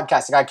other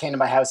podcast. A guy came to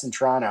my house in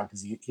Toronto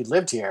because he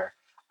lived here.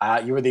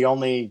 You were the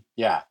only,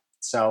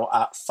 So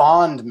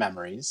fond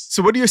memories.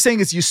 So what you're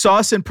saying is you saw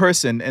us in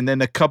person, and then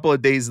a couple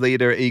of days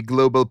later, a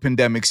global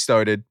pandemic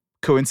started.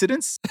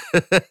 Coincidence?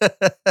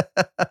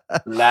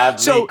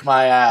 Make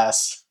my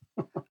ass.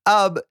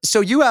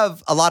 So you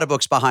have a lot of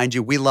books behind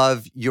you. We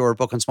love your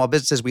book on small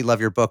businesses. We love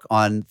your book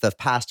on the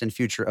past and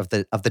future of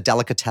the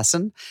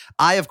delicatessen.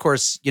 I, of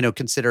course,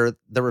 consider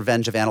The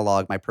Revenge of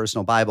Analog my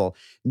personal Bible.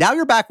 Now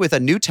you're back with a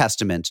New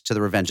Testament to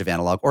The Revenge of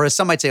Analog, or as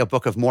some might say, a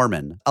Book of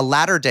Mormon, a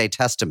Latter-day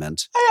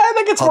Testament. I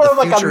think it's more of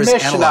like a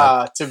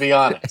Mishnah, to be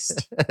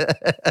honest.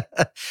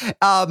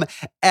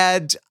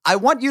 And I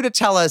want you to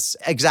tell us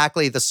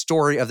exactly the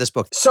story of this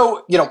book.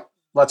 So,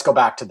 let's go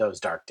back to those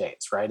dark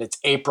days, right? It's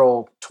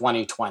April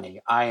 2020.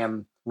 I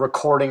am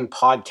recording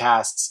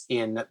podcasts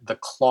in the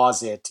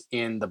closet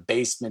in the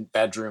basement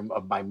bedroom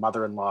of my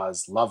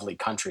mother-in-law's lovely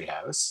country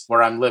house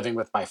where I'm living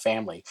with my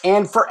family.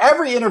 And for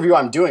every interview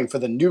I'm doing for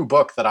the new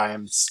book that I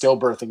am still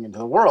birthing into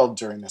the world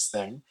during this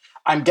thing,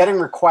 I'm getting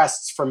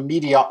requests from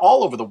media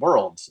all over the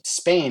world,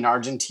 Spain,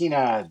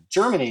 Argentina,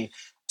 Germany,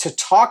 to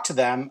talk to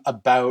them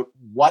about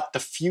what the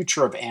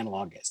future of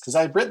analog is. Because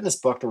I've written this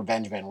book, The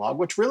Revenge of Analog,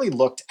 which really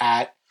looked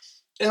at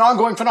an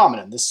ongoing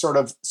phenomenon, this sort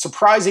of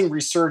surprising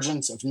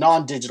resurgence of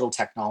non-digital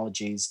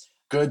technologies,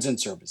 goods and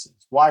services.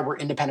 Why were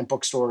independent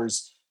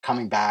bookstores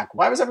coming back?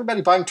 Why was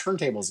everybody buying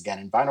turntables again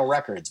and vinyl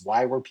records?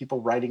 Why were people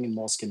writing in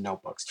moleskin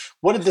notebooks?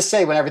 What did this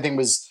say when everything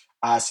was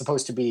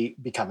supposed to be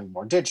becoming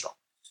more digital?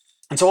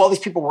 And so all these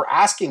people were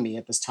asking me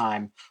at this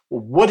time, well,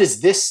 what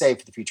does this say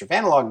for the future of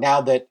analog now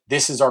that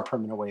this is our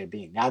permanent way of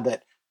being? Now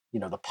that,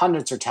 the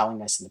pundits are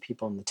telling us and the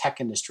people in the tech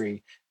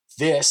industry,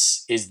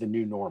 this is the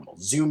new normal.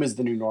 Zoom is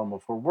the new normal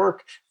for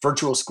work.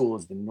 Virtual school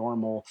is the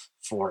normal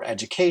for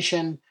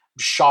education.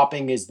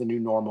 Shopping is the new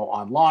normal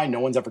online.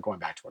 No one's ever going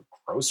back to a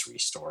grocery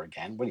store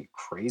again. What are you,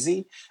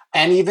 crazy?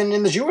 And even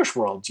in the Jewish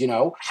world,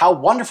 how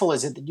wonderful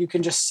is it that you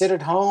can just sit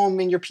at home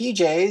in your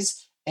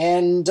PJs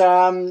and,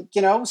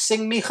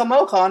 sing Mi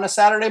Chamocha on a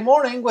Saturday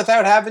morning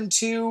without having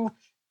to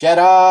get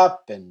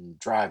up and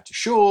drive to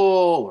shul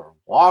or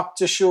walk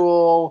to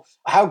shul.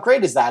 How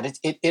great is that?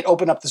 It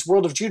opened up this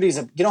world of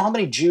Judaism. You know how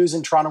many Jews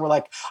in Toronto were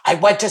like, I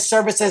went to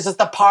services at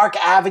the Park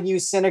Avenue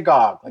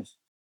Synagogue.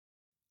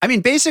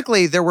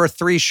 Basically, there were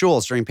three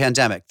shuls during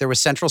pandemic. There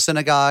was Central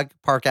Synagogue,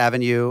 Park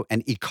Avenue,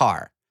 and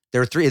Ikar.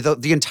 There were three.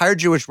 The entire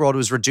Jewish world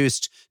was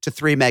reduced to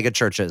three mega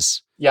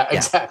churches. Yeah,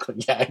 exactly.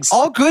 Yeah,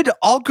 exactly.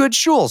 All good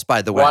shuls,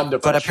 by the way.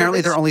 Wonderful. But apparently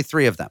there are only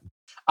three of them.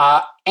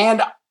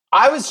 And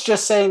I was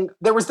just saying,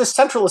 there was this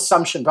central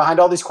assumption behind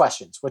all these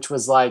questions, which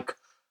was like,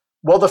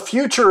 well, the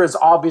future is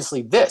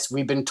obviously this.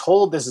 We've been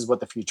told this is what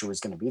the future is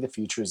going to be. The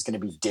future is going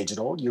to be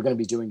digital. You're going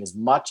to be doing as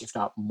much, if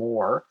not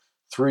more,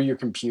 through your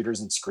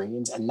computers and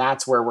screens. And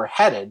that's where we're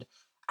headed.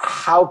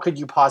 How could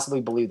you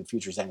possibly believe the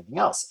future is anything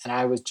else? And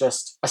I was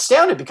just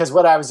astounded because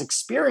what I was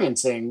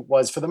experiencing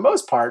was, for the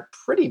most part,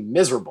 pretty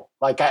miserable.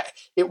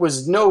 It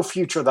was no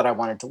future that I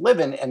wanted to live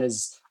in. And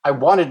as I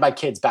wanted my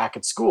kids back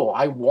at school,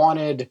 I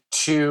wanted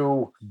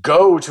to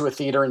go to a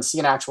theater and see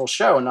an actual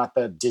show, not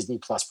the Disney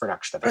Plus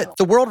production. Right.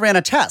 The world ran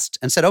a test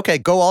and said, okay,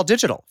 go all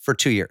digital for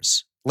 2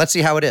 years. Let's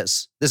see how it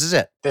is. This is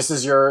it. This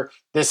is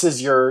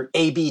your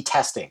A/B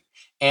testing.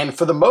 And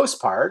for the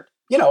most part,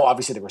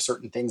 obviously there were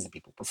certain things that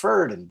people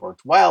preferred and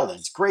worked well. And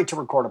it's great to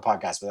record a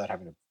podcast without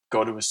having to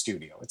go to a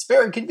studio. It's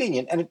very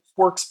convenient and it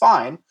works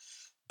fine.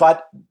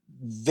 But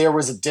there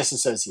was a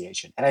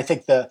disassociation. And I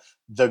think the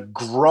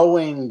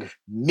growing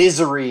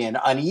misery and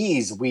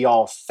unease we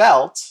all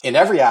felt in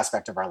every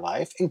aspect of our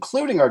life,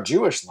 including our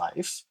Jewish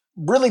life,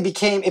 really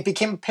became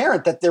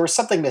apparent that there was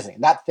something missing.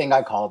 That thing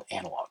I called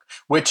analog,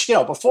 which,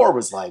 before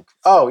was like,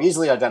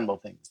 easily identifiable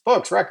things,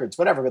 books, records,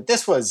 whatever. But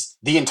this was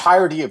the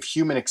entirety of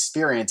human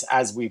experience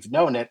as we've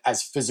known it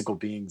as physical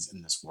beings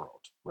in this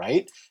world,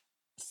 right?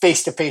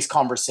 Face-to-face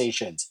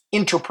conversations,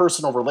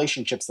 interpersonal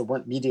relationships that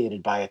weren't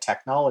mediated by a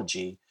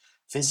technology,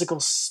 physical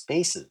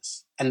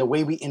spaces and the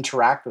way we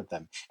interact with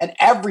them, and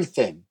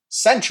everything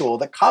sensual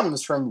that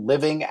comes from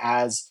living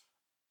as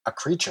a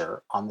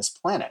creature on this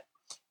planet.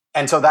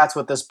 And so that's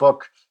what this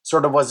book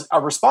sort of was a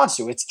response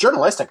to. It's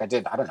journalistic. I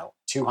did,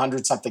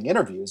 200 something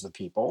interviews with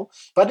people,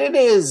 but it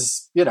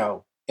is,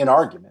 an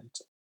argument.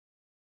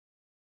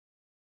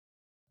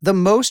 The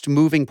most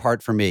moving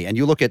part for me, and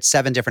you look at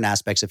 7 different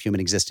aspects of human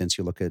existence.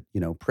 You look at,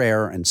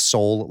 prayer and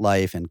soul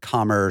life and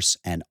commerce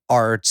and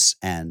arts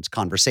and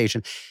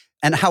conversation,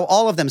 and how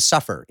all of them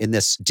suffer in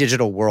this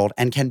digital world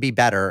and can be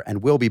better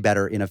and will be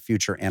better in a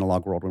future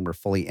analog world when we're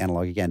fully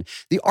analog again.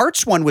 The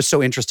arts one was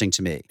so interesting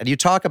to me. And you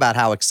talk about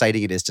how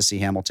exciting it is to see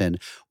Hamilton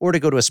or to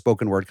go to a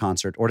spoken word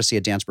concert or to see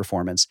a dance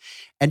performance.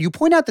 And you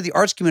point out that the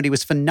arts community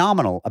was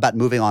phenomenal about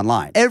moving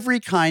online. Every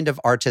kind of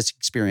artistic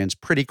experience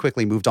pretty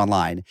quickly moved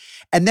online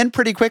and then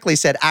pretty quickly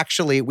said,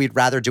 actually, we'd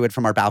rather do it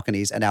from our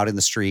balconies and out in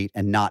the street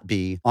and not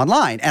be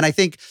online. And I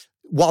think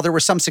while there were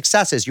some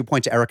successes, you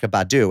point to Erykah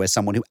Badu as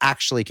someone who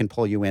actually can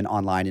pull you in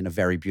online in a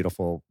very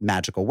beautiful,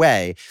 magical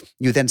way.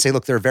 You then say,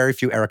 look, there are very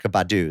few Erykah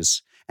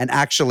Badus. And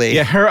actually...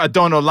 Yeah, her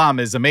Adon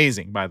Olam is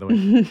amazing, by the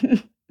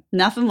way.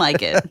 Nothing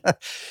like it.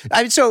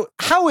 So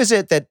how is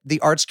it that the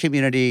arts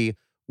community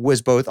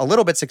was both a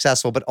little bit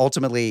successful, but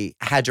ultimately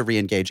had to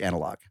re-engage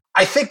analog?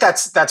 I think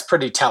that's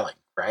pretty telling,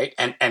 right?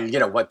 And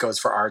what goes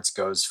for arts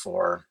goes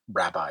for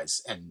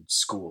rabbis and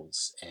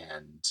schools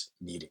and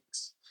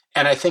meetings.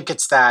 And I think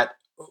it's that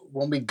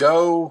when we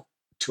go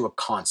to a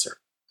concert,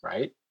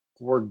 right,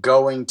 we're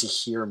going to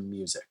hear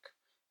music.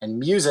 And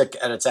music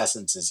at its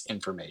essence is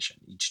information.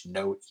 Each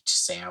note, each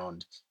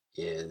sound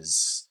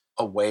is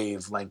a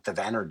wavelength of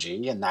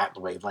energy, and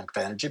that wavelength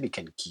of energy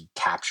can be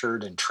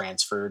captured and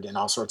transferred in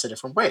all sorts of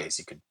different ways.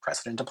 You can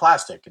press it into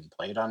plastic and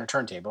play it on a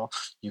turntable.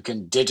 You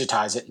can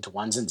digitize it into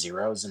ones and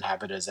zeros and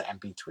have it as an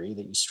MP3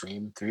 that you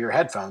stream through your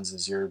headphones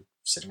as you're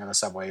sitting on the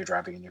subway, you're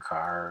driving in your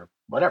car, or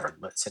whatever,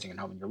 sitting at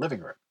home in your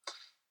living room.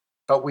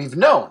 But we've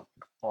known,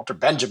 Walter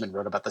Benjamin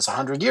wrote about this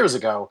 100 years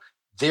ago,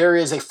 there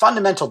is a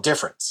fundamental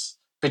difference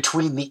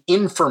between the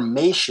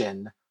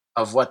information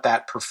of what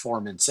that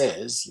performance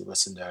is. You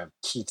listen to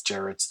Keith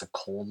Jarrett's The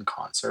Colne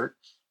Concert,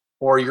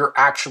 or you're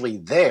actually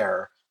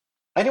there.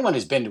 Anyone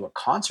who's been to a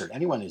concert,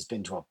 anyone who's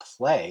been to a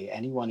play,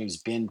 anyone who's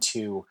been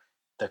to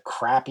the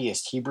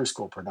crappiest Hebrew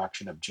School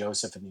production of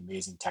Joseph and the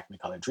Amazing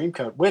Technicolor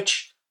Dreamcoat,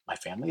 which my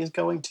family is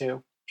going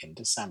to in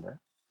December.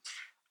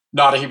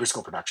 Not a Hebrew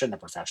School production, a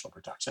professional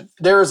production.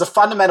 There is a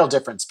fundamental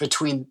difference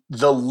between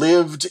the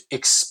lived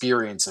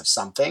experience of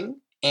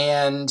something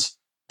and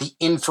the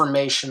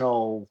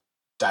informational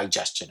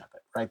digestion of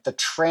it, right? The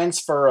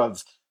transfer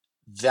of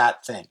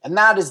that thing. And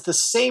that is the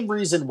same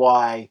reason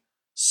why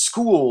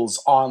schools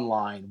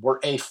online were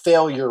a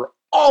failure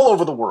all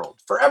over the world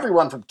for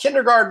everyone from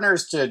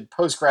kindergartners to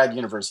post-grad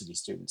university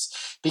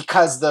students,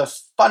 because the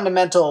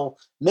fundamental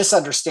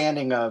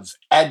misunderstanding of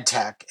ed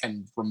tech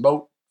and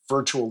remote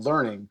virtual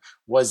learning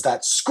was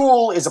that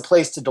school is a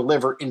place to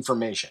deliver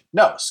information.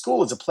 No,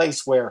 school is a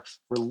place where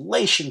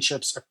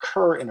relationships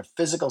occur in a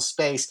physical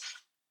space.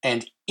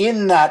 And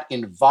in that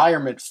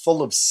environment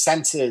full of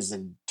senses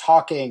and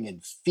talking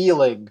and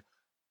feeling,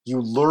 you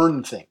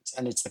learn things.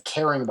 And it's the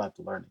caring about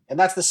the learning. And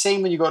that's the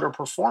same when you go to a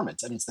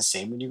performance. And it's the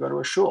same when you go to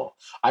a shul.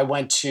 I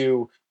went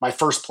to my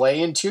first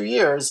play in 2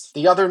 years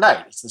the other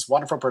night. It's this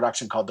wonderful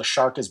production called The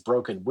Shark is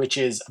Broken, which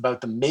is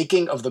about the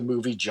making of the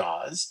movie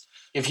Jaws.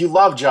 If you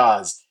love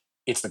Jaws,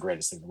 it's the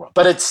greatest thing in the world.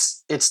 But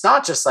it's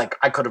not just like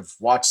I could have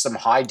watched some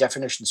high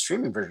definition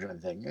streaming version of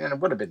the thing, and it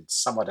would have been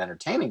somewhat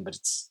entertaining, but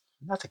it's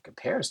nothing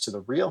compares to the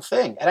real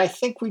thing. And I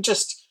think we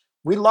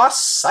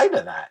lost sight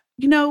of that.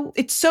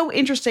 It's so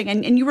interesting.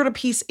 And you wrote a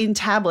piece in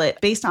Tablet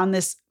based on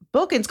this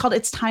book. It's called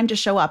It's Time to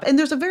Show Up. And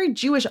there's a very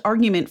Jewish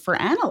argument for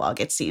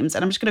analog, it seems.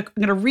 And I'm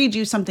going to read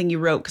you something you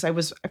wrote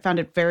because I found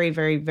it very,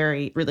 very,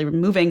 very, really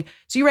moving.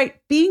 So you write,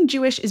 being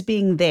Jewish is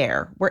being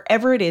there,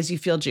 wherever it is you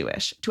feel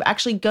Jewish, to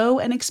actually go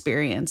and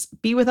experience,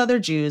 be with other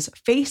Jews,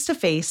 face to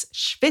face,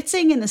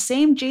 schwitzing in the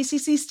same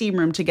JCC steam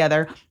room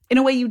together in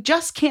a way you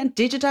just can't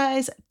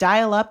digitize,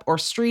 dial up, or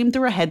stream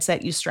through a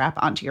headset you strap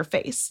onto your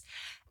face.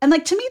 And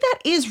to me, that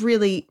is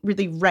really,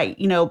 really right.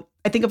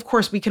 I think, of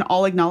course, we can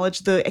all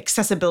acknowledge the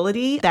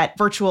accessibility that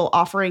virtual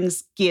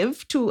offerings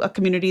give to a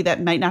community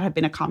that might not have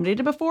been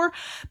accommodated before.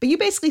 But you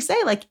basically say,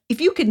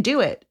 if you can do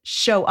it,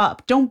 show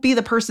up. Don't be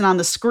the person on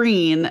the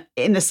screen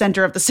in the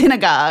center of the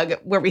synagogue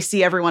where we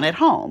see everyone at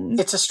home.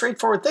 It's a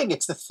straightforward thing.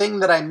 It's the thing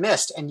that I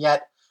missed. And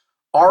yet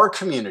our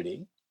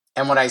community,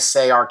 and when I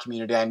say our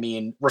community, I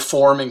mean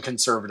Reform and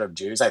conservative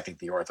Jews. I think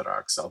the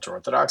Orthodox,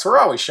 ultra-Orthodox were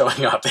always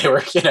showing up. They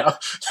were,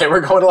 they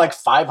were going to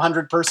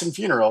 500-person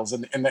funerals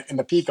in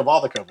the peak of all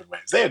the COVID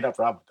waves. They had no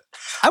problem with it.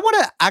 I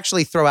want to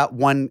actually throw out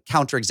one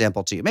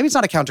counterexample to you. Maybe it's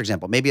not a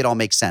counterexample. Maybe it all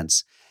makes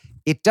sense.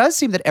 It does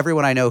seem that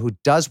everyone I know who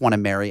does want to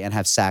marry and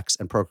have sex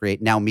and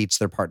procreate now meets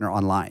their partner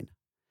online.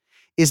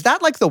 Is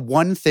that the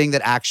one thing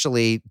that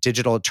actually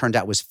digital turned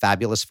out was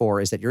fabulous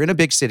for, is that you're in a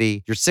big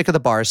city, you're sick of the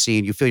bar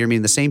scene, you feel you're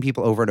meeting the same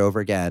people over and over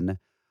again,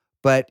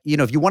 But,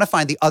 if you want to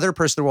find the other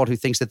person in the world who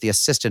thinks that The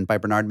Assistant by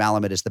Bernard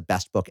Malamud is the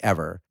best book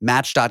ever,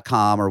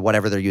 Match.com or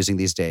whatever they're using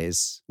these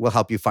days will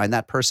help you find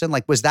that person.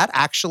 Like, was that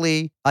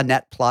actually a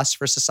net plus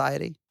for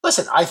society?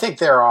 Listen, I think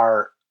there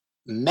are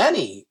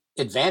many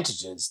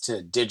advantages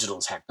to digital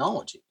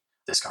technology.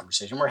 This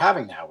conversation we're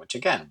having now, which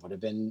again would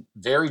have been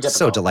very difficult.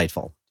 So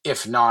delightful.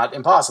 If not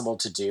impossible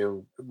to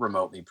do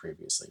remotely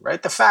previously,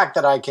 right? The fact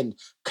that I can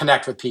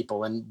connect with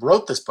people and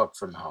wrote this book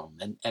from home,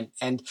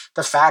 and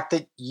the fact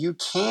that you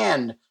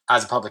can,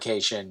 as a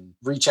publication,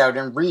 reach out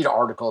and read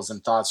articles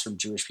and thoughts from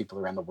Jewish people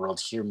around the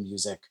world, hear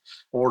music,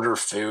 order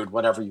food,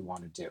 whatever you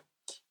want to do.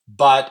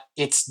 But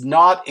it's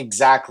not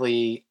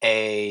exactly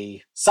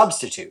a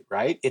substitute,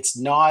 right? It's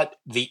not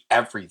the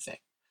everything.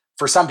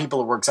 For some people,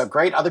 it works out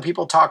great. Other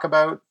people talk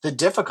about the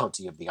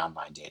difficulty of the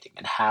online dating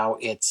and how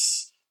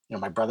it's,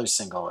 my brother's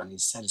single, and he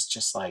said it's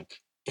just like,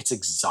 it's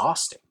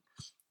exhausting.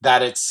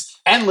 That it's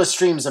endless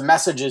streams of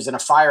messages and a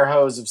fire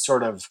hose of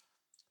sort of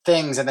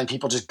things, and then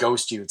people just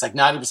ghost you. It's like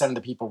 90% of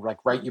the people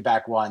write you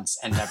back once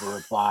and never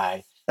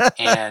reply.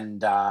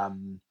 And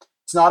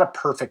it's not a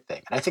perfect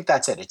thing. And I think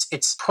that's it.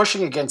 It's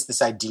pushing against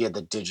this idea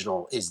that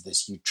digital is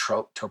this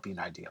utopian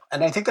ideal.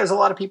 And I think there's a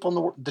lot of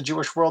people in the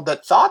Jewish world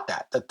that thought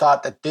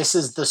that this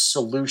is the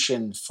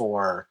solution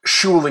for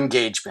shul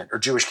engagement or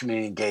Jewish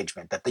community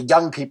engagement, that the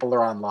young people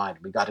are online.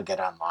 We got to get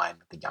online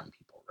with the young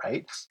people,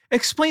 right?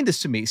 Explain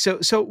this to me. So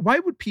why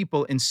would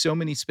people in so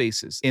many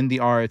spaces, in the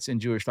arts, in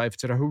Jewish life,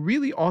 etc., who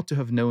really ought to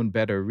have known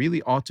better,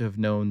 really ought to have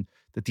known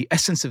that the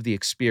essence of the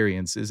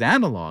experience is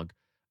analog,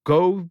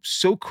 go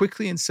so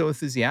quickly and so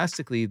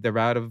enthusiastically the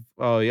route of,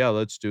 oh yeah,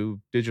 let's do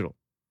digital?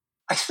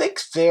 I think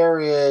there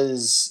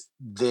is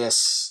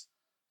this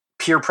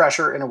peer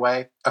pressure in a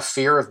way, a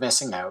fear of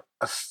missing out,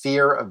 a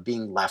fear of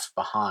being left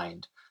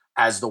behind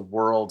as the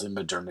world in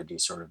modernity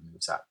sort of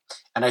moves up.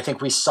 And I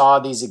think we saw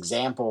these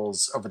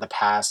examples over the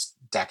past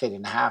decade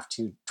and a half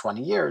to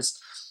 20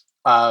 years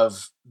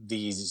of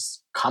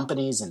these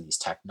companies and these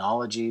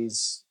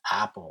technologies,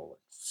 Apple,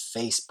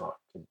 Facebook,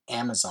 and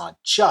Amazon,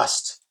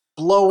 just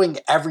blowing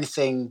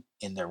everything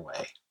in their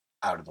way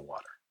out of the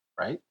water,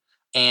 right?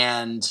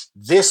 And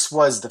this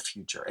was the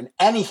future. And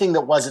anything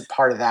that wasn't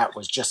part of that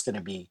was just going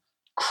to be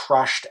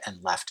crushed and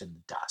left in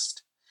the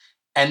dust.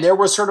 And there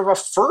was sort of a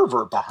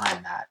fervor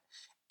behind that.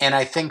 And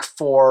I think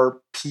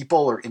for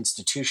people or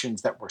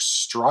institutions that were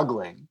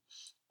struggling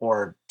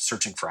or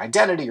searching for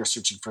identity or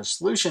searching for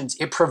solutions,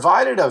 it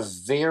provided a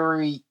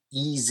very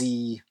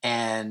easy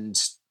and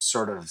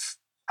sort of,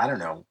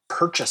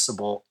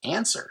 purchasable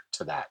answer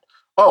to that.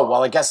 Oh,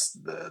 well, I guess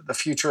the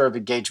future of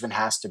engagement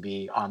has to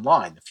be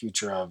online. The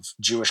future of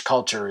Jewish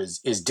culture is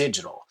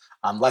digital.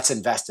 Let's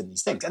invest in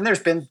these things. And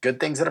there's been good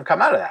things that have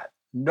come out of that.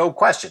 No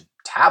question.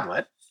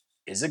 Tablet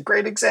is a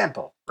great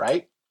example,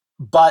 right?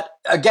 But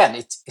again,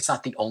 it's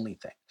not the only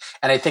thing.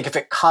 And I think if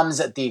it comes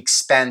at the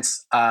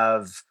expense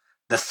of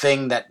the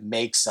thing that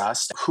makes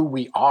us who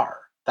we are,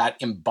 that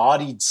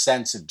embodied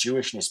sense of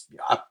Jewishness,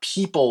 a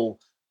people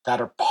that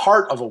are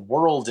part of a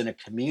world and a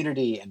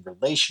community and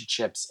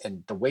relationships,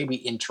 and the way we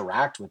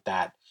interact with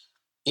that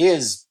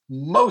is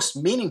most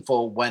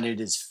meaningful when it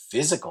is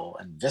physical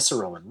and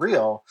visceral and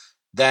real,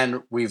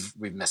 then we've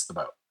missed the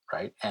boat,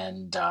 right?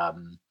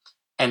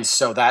 And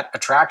so that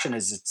attraction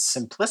is its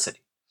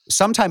simplicity.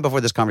 Sometime before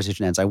this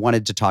conversation ends, I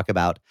wanted to talk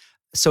about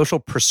social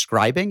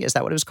prescribing. Is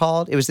that what it was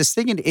called? It was this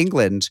thing in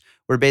England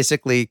where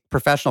basically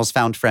professionals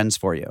found friends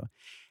for you.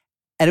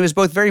 And it was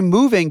both very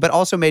moving, but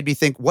also made me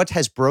think, what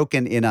has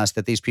broken in us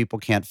that these people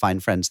can't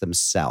find friends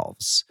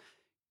themselves?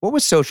 What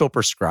was social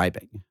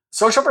prescribing?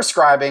 Social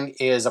prescribing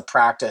is a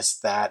practice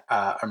that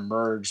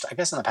emerged, I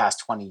guess, in the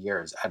past 20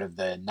 years out of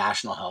the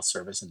National Health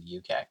Service in the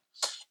UK.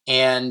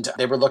 And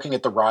they were looking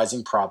at the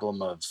rising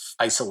problem of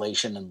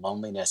isolation and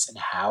loneliness and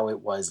how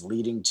it was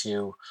leading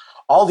to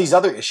all these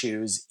other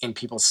issues in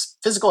people's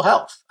physical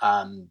health.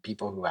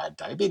 People who had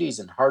diabetes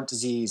and heart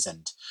disease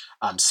and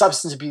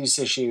substance abuse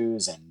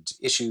issues and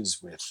issues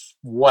with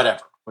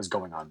whatever was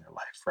going on in their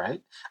life,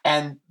 right?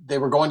 And they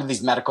were going to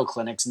these medical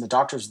clinics and the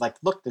doctors were like,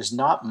 look, there's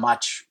not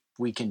much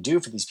we can do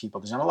for these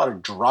people. There's not a lot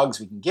of drugs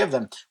we can give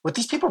them. What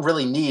these people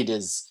really need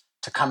is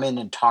to come in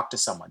and talk to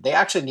someone. They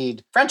actually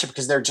need friendship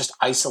because they're just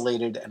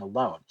isolated and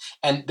alone.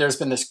 And there's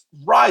been this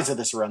rise of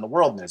this around the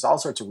world, and there's all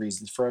sorts of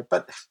reasons for it.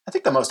 But I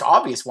think the most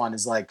obvious one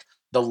is like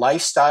the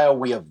lifestyle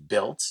we have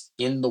built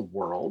in the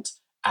world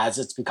as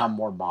it's become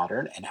more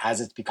modern and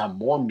as it's become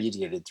more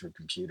mediated through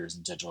computers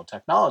and digital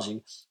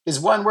technology is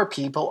one where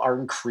people are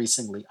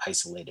increasingly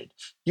isolated.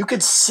 You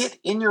could sit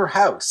in your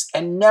house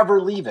and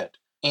never leave it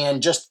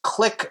and just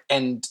click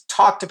and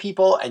talk to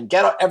people and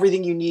get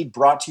everything you need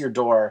brought to your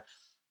door.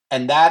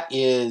 And that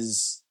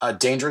is a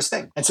dangerous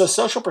thing. And so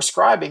social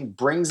prescribing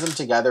brings them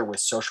together with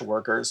social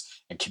workers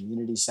and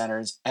community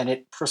centers, and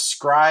it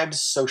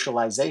prescribes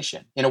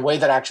socialization in a way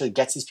that actually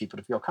gets these people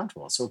to feel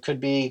comfortable. So it could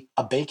be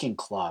a baking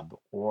club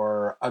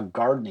or a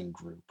gardening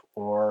group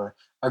or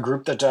a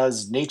group that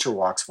does nature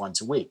walks once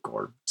a week,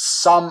 or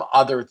some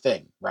other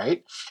thing,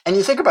 right? And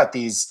you think about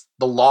the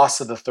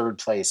loss of the third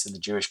place in the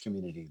Jewish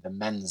community, the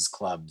men's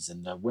clubs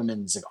and the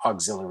women's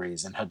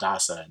auxiliaries and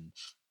Hadassah and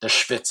the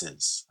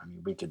Schwitzes. I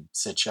mean, we could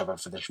sit Sheva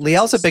for the Schwitzes.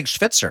 Liel's a big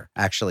Schwitzer,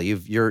 actually.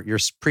 You're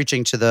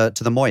preaching to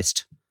the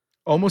moist.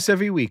 Almost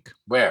every week.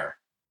 Where?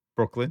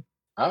 Brooklyn.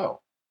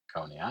 Oh,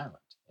 Coney Island.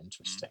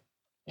 Interesting.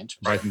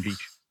 Brighton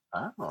Beach.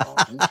 Oh,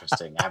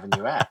 interesting.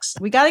 Avenue X.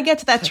 We got to get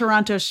to that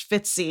Toronto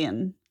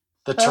Schwitzian.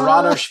 The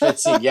Toronto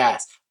Schwitzian,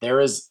 yes. There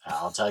is,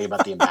 I'll tell you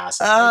about the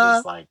ambassador. It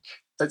is like,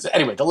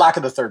 anyway, the lack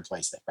of the third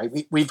place thing,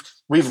 right?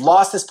 We've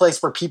lost this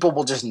place where people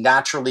will just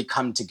naturally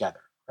come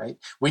together, right?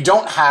 We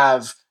don't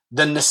have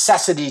the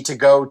necessity to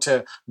go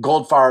to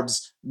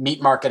Goldfarb's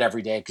meat market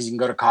every day because you can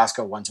go to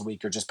Costco once a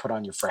week or just put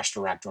on your fresh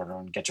direct order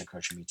and get your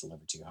kosher meat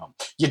delivered to your home.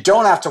 You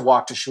don't have to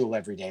walk to shul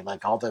every day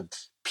like all the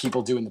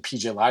people do in the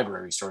PJ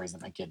Library stories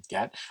that my kids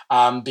get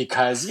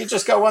because you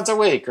just go once a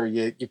week or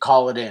you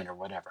call it in or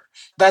whatever.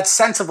 That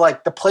sense of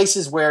like the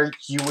places where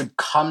you would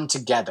come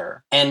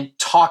together and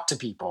talk to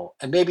people.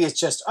 And maybe it's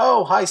just,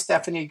 oh, hi,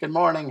 Stephanie. Good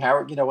morning.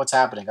 How, what's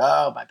happening?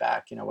 Oh, my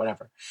back,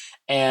 whatever.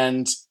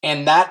 And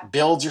that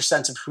builds your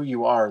sense of who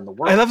you are in the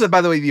world. I love that,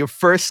 by the way, your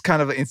first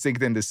kind of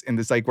instinct in this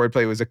like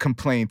wordplay was a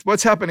complaint.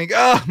 What's happening?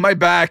 Oh, my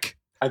back.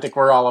 I think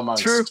we're all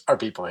amongst our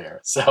people here.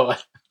 So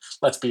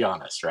let's be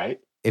honest, right?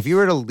 If you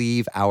were to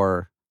leave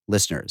our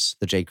listeners,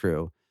 the J.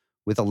 Crew,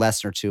 with a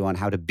lesson or two on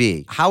how to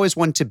be, how is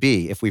one to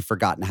be if we've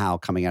forgotten how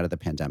coming out of the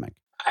pandemic?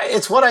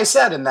 It's what I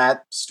said in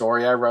that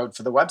story I wrote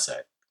for the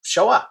website.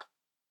 Show up,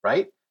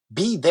 right?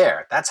 Be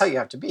there. That's how you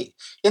have to be.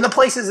 In the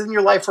places in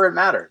your life where it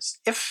matters.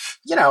 If,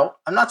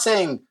 I'm not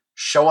saying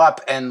show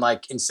up and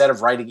like, instead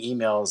of writing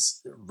emails,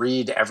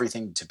 read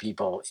everything to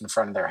people in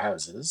front of their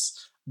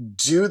houses.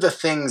 Do the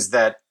things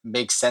that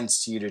make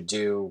sense to you to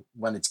do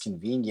when it's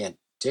convenient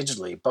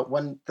digitally, but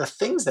when the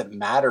things that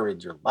matter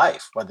in your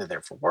life, whether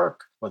they're for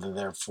work, whether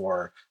they're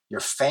for your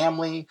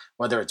family,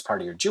 whether it's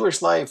part of your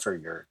Jewish life or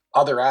your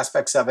other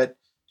aspects of it,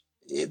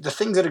 the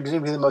things that are going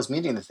to be the most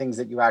meaning, the things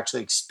that you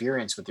actually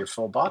experience with your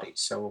full body.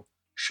 So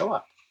show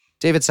up.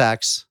 David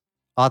Sachs,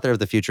 author of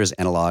The Future is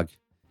Analog.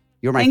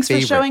 You're my favorite.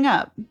 Thanks for showing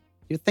up.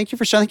 Thank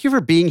you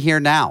for being here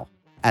now,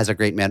 as a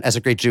great man, as a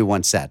great Jew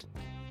once said.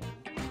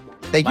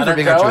 Thank you for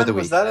being our Jew of the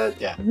Week. Was that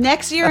it? Yeah.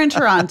 Next year in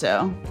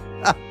Toronto.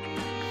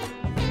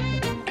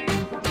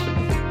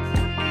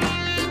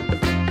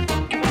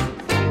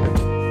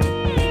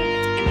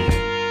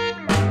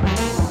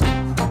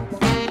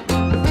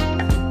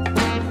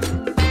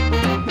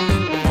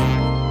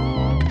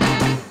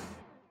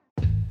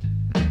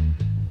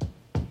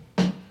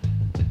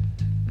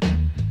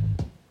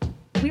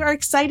 We are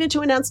excited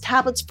to announce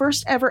Tablet's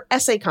first ever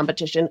essay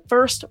competition,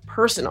 First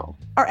Personal.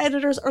 Our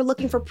editors are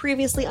looking for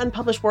previously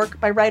unpublished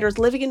work by writers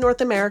living in North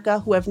America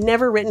who have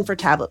never written for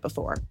Tablet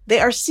before. They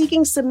are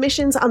seeking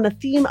submissions on the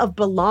theme of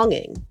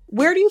belonging.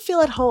 Where do you feel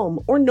at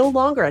home or no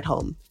longer at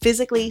home,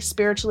 physically,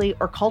 spiritually,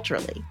 or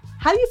culturally?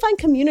 How do you find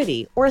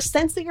community or a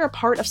sense that you're a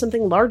part of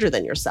something larger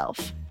than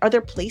yourself? Are there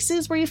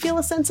places where you feel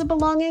a sense of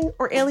belonging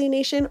or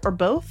alienation or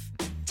both?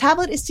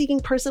 Tablet is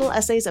seeking personal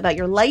essays about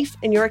your life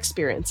and your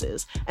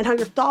experiences and how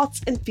your thoughts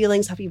and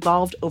feelings have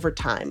evolved over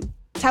time.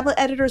 Tablet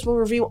editors will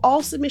review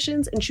all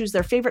submissions and choose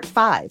their favorite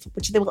 5,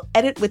 which they will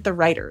edit with the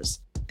writers.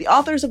 The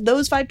authors of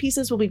those 5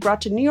 pieces will be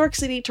brought to New York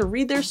City to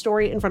read their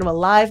story in front of a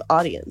live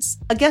audience.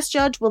 A guest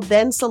judge will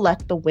then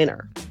select the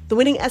winner. The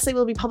winning essay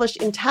will be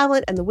published in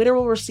Tablet and the winner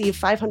will receive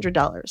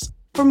 $500.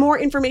 For more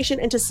information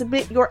and to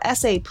submit your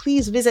essay,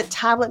 please visit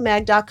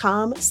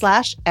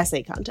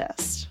tabletmag.com/essay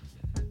contest.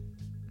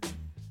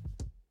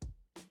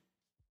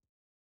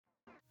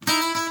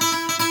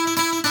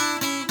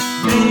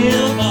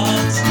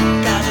 Mailbox,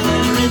 got a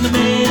letter in the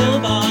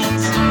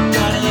mailbox,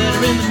 got a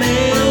letter in the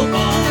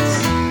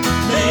mailbox,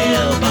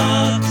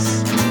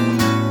 mailbox.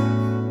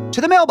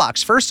 To the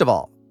mailbox, first of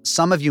all,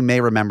 some of you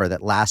may remember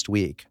that last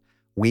week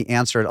we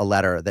answered a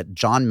letter that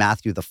John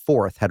Matthew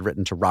IV had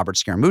written to Robert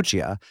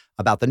Scaramuccia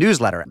about the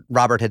newsletter.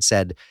 Robert had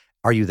said,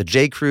 "Are you the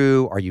J.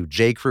 Crew? Are you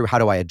J. Crew? How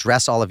do I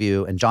address all of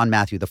you?" And John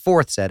Matthew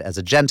IV said, as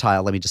a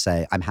Gentile, let me just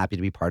say, I'm happy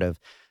to be part of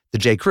the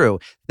J. Crew.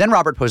 Then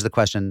Robert posed the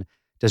question,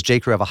 does J.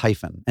 Crew have a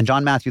hyphen? And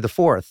John Matthew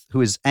IV,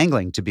 who is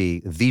angling to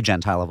be the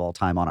Gentile of all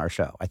time on our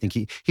show, I think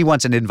he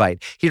wants an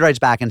invite. He writes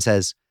back and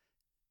says,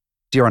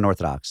 "Dear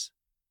Unorthodox,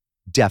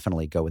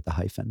 definitely go with the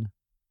hyphen.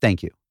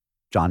 Thank you,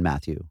 John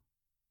Matthew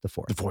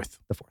IV." The fourth.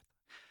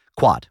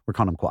 Quad. We're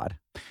calling him Quad.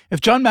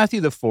 If John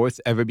Matthew IV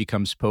ever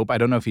becomes Pope, I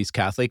don't know if he's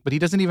Catholic, but he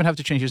doesn't even have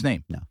to change his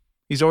name. No.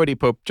 He's already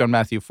Pope John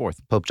Matthew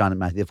IV. Pope John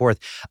Matthew IV.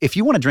 If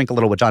you want to drink a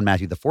little what John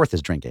Matthew IV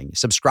is drinking,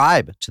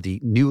 subscribe to the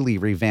newly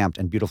revamped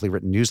and beautifully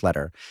written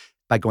newsletter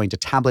by going to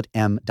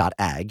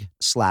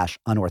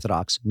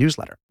tabletm.ag/unorthodox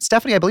newsletter.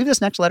 Stephanie, I believe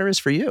this next letter is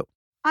for you.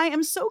 I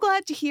am so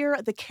glad to hear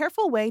the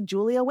careful way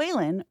Julia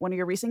Whalen, one of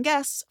your recent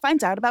guests,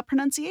 finds out about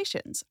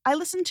pronunciations. I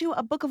listened to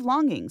A Book of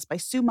Longings by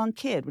Sue Monk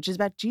Kidd, which is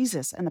about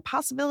Jesus and the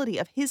possibility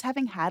of his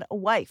having had a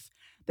wife.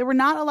 There were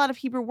not a lot of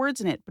Hebrew words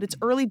in it, but it's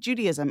early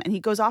Judaism, and he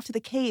goes off to the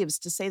caves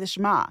to say the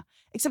Shema.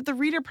 Except the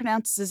reader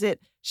pronounces it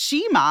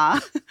Shema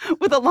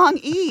with a long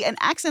E and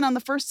accent on the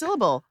first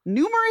syllable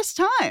numerous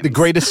times. The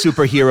greatest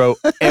superhero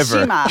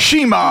ever.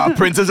 Shema,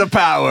 Princess of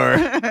Power.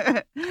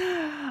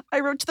 I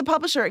wrote to the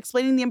publisher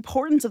explaining the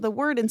importance of the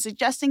word and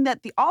suggesting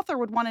that the author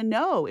would want to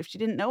know, if she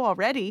didn't know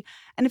already,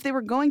 and if they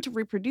were going to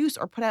reproduce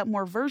or put out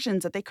more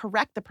versions, that they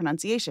correct the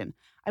pronunciation.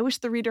 I wish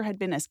the reader had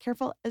been as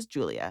careful as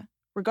Julia.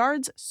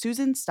 Regards,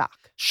 Susan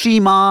Stock.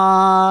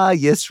 Shema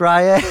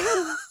Yisrael.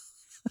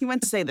 He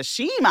went to say the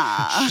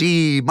Shema.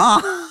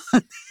 Shema.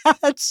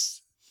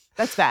 That's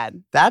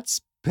bad.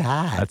 That's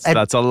bad.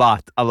 That's a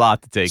lot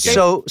to take in.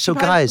 So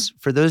guys,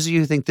 for those of you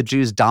who think the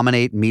Jews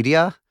dominate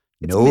media,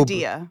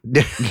 Medea.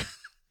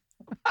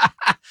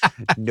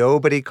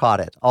 Nobody caught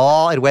it.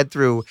 It went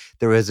through.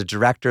 There was a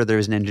director, there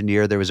was an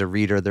engineer, there was a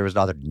reader, there was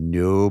an author.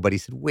 Nobody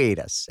said, wait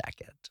a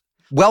second.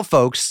 Well,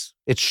 folks,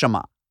 it's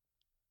Shema.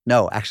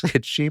 No, actually,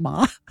 it's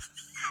Shema.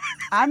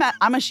 I'm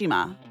a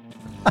Shema.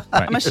 Right.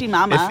 I'm a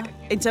Shemama.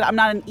 Instead, I'm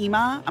not an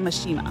Ima, I'm a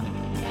Shema.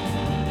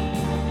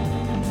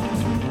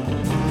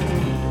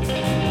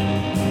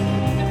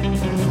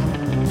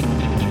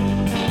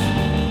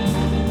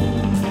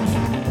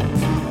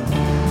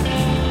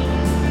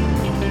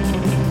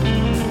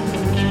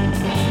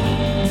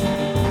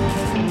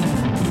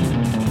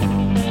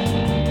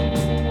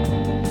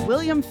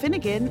 William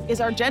Finnegan is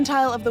our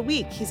Gentile of the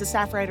Week. He's a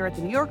staff writer at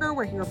The New Yorker,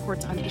 where he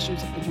reports on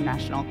issues of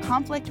international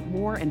conflict,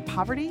 war, and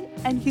poverty.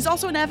 And he's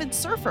also an avid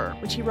surfer,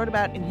 which he wrote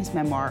about in his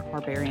memoir,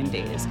 Barbarian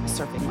Days,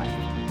 Surfing Life.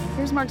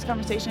 Here's Mark's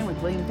conversation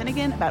with William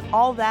Finnegan about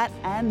all that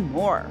and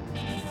more.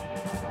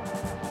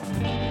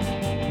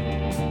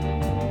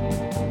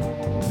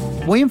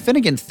 William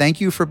Finnegan, thank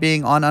you for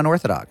being on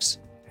Unorthodox.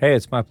 Hey,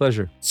 it's my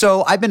pleasure.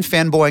 So I've been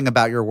fanboying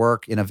about your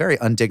work in a very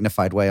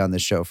undignified way on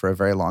this show for a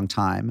very long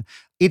time.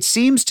 It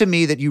seems to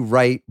me that you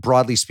write,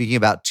 broadly speaking,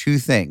 about two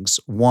things.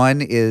 One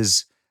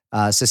is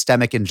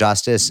systemic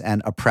injustice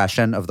and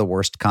oppression of the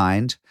worst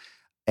kind.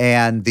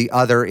 And the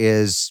other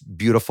is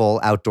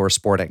beautiful outdoor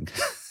sporting.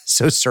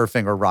 So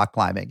surfing or rock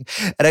climbing.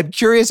 And I'm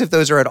curious if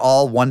those are at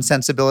all one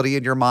sensibility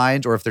in your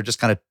mind, or if they're just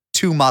kind of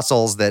two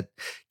muscles that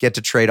get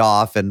to trade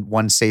off and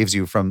one saves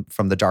you from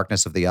the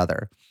darkness of the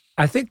other.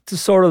 I think the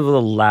sort of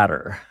the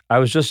latter. I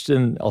was just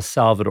in El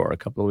Salvador a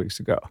couple of weeks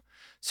ago,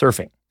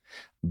 surfing.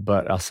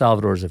 But El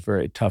Salvador is a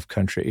very tough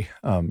country,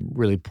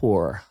 really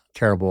poor,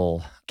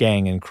 terrible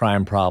gang and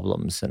crime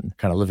problems, and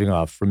kind of living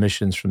off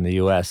remissions from the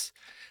U.S.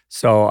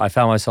 So I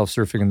found myself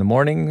surfing in the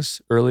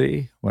mornings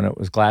early when it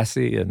was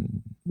glassy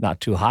and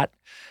not too hot.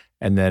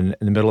 And then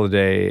in the middle of the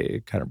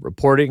day, kind of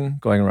reporting,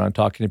 going around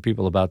talking to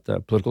people about the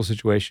political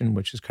situation,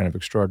 which is kind of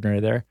extraordinary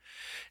there.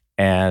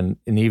 And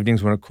in the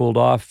evenings when it cooled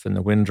off and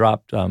the wind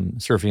dropped,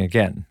 surfing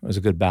again. It was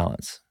a good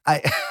balance.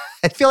 I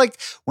feel like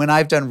when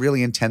I've done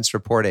really intense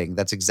reporting,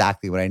 that's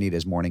exactly what I need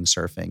is morning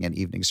surfing and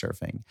evening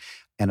surfing.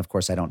 And of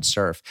course, I don't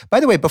surf. By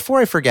the way, before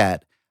I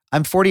forget,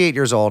 I'm 48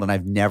 years old and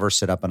I've never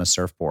stood up on a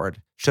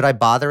surfboard. Should I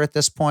bother at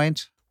this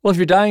point? Well, if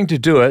you're dying to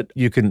do it,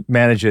 you can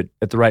manage it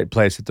at the right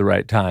place at the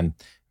right time.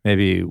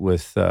 Maybe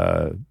with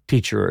a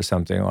teacher or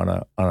something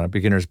on a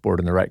beginner's board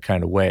in the right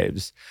kind of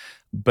waves.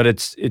 But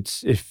it's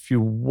if you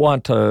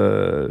want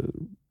to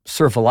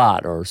surf a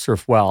lot or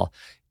surf well,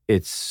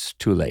 it's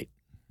too late.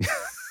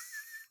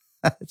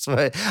 That's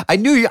what I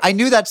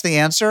knew that's the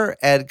answer,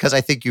 and because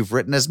I think you've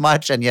written as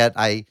much, and yet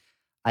I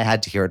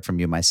had to hear it from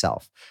you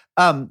myself.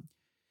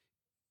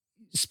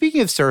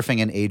 Speaking of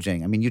surfing and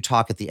aging, I mean, you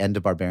talk at the end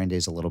of Barbarian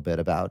Days a little bit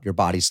about your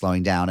body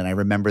slowing down, and I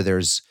remember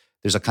there's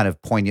a kind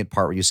of poignant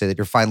part where you say that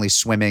you're finally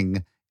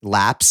swimming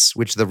laps,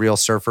 which the real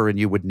surfer in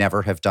you would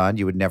never have done.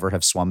 You would never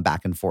have swum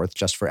back and forth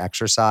just for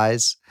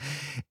exercise.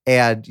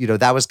 And,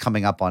 that was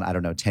coming up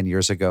on, 10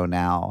 years ago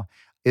now.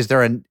 Is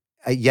there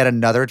yet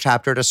another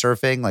chapter to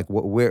surfing? Like,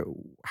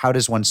 how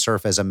does one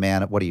surf as a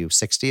man? What are you,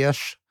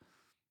 60-ish?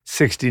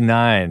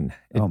 69.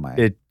 Oh, my.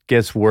 It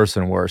gets worse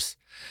and worse.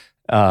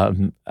 At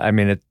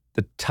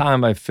the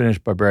time I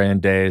finished Barbarian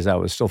Days, I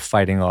was still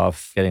fighting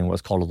off getting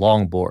what's called a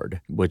longboard,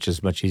 which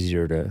is much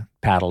easier to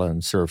paddle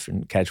and surf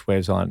and catch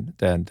waves on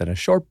than a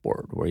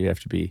shortboard, where you have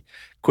to be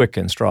quick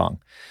and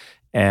strong.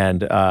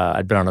 And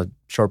I'd been on a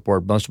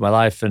shortboard most of my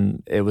life,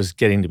 and it was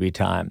getting to be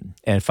time.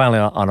 And finally,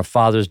 on a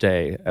Father's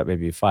Day,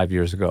 maybe 5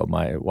 years ago,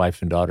 my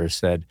wife and daughter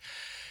said,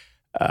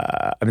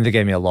 they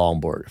gave me a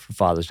longboard for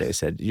Father's Day.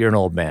 Said, "You're an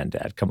old man,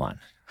 Dad. Come on."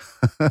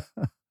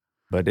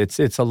 But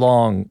it's a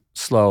long,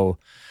 slow,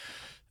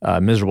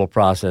 miserable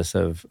process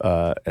of,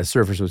 as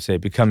surfers would say,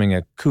 becoming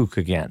a kook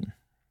again.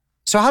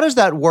 So how does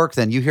that work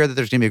then? You hear that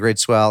there's going to be a great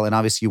swell, and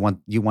obviously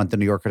you want the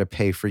New Yorker to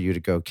pay for you to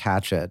go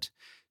catch it.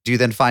 Do you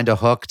then find a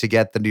hook to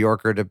get the New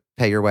Yorker to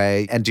pay your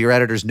way? And do your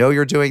editors know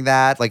you're doing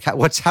that? Like,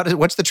 what's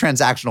the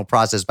transactional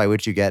process by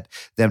which you get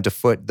them to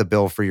foot the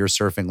bill for your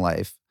surfing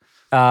life?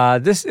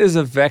 This is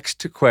a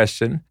vexed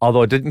question,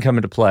 although it didn't come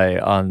into play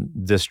on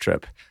this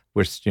trip,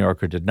 which the New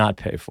Yorker did not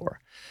pay for.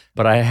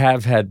 But I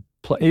have had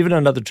even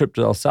another trip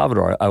to El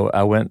Salvador.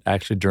 I went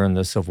actually during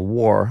the Civil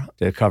War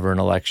to cover an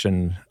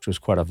election, which was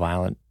quite a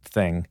violent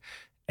thing.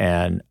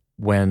 And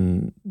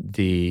when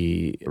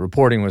the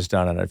reporting was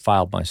done and I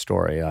filed my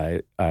story,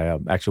 I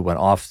actually went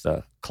off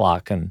the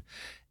clock and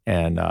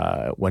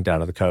went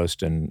down to the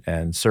coast and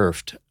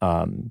surfed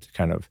to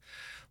kind of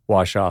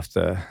wash off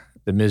the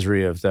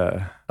misery of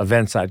the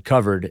events I'd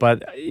covered.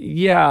 But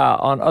yeah,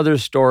 on other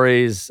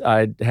stories,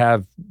 I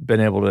have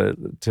been able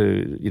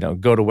to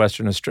go to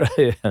Western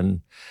Australia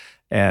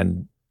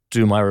and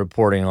do my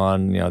reporting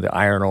on the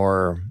iron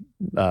ore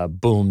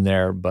boom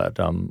there, but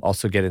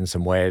also get in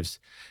some waves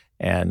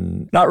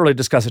and not really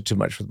discuss it too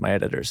much with my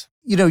editors.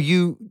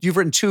 You've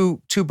written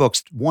two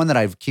books, one that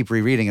I keep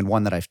rereading and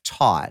one that I've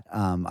taught.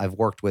 I've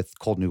worked with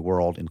Cold New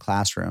World in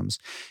classrooms,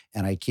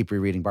 and I keep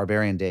rereading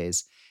Barbarian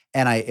Days.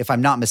 And if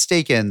I'm not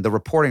mistaken, the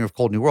reporting of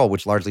Cold New World,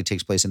 which largely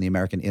takes place in the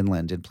American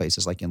inland, in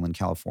places like inland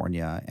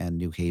California and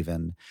New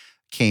Haven,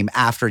 came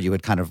after you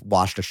had kind of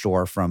washed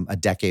ashore from a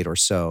decade or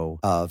so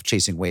of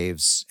chasing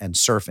waves and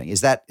surfing.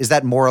 Is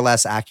that more or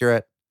less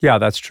accurate? Yeah,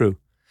 that's true.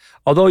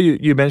 Although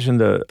you mentioned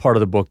the part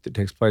of the book that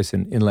takes place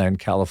in inland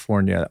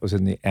California, that was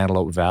in the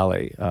Antelope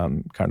Valley,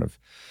 kind of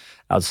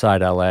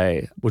outside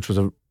LA, which was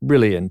a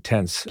really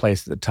intense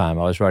place at the time.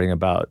 I was writing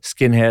about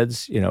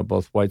skinheads,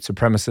 both white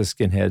supremacist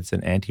skinheads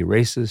and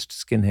anti-racist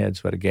skinheads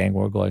who had a gang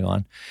war going on.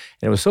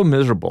 And it was so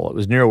miserable. It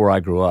was near where I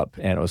grew up,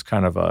 and it was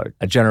kind of a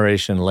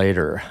generation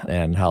later,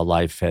 and how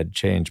life had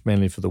changed,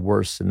 mainly for the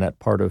worse in that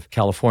part of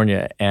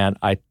California. And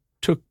I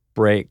took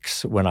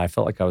breaks when I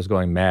felt like I was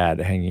going mad,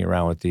 hanging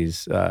around with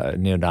these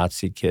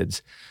neo-Nazi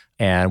kids,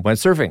 and went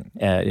surfing,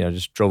 and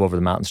just drove over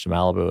the mountains to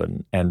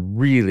Malibu and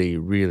really,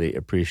 really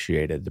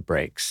appreciated the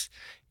breaks.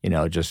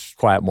 Just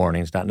quiet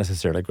mornings, not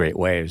necessarily great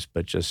waves,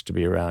 but just to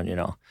be around,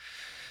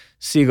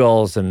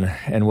 seagulls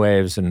and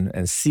waves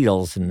and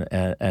seals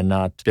and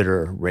not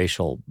bitter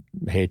racial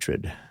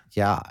hatred.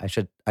 Yeah, I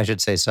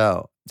should say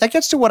so. That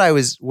gets to what I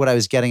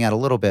was getting at a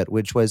little bit,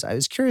 which was I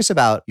was curious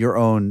about your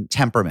own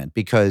temperament,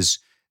 because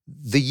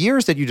the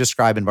years that you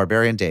describe in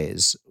Barbarian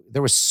Days,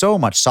 there was so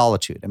much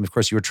solitude. I mean, of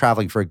course, you were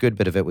traveling for a good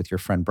bit of it with your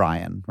friend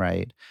Brian,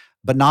 right?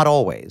 But not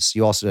always.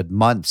 You also had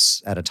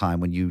months at a time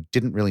when you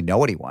didn't really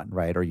know anyone,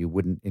 right? Or you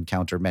wouldn't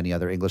encounter many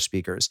other English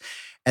speakers.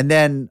 And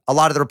then a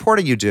lot of the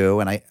reporting you do,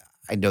 and I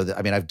know that,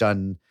 I've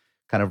done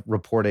kind of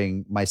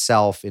reporting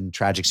myself in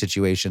tragic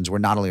situations where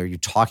not only are you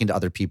talking to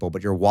other people,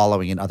 but you're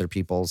wallowing in other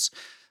people's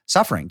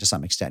suffering to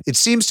some extent. It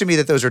seems to me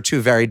that those are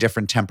two very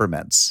different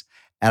temperaments.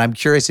 And I'm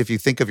curious if you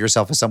think of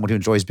yourself as someone who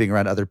enjoys being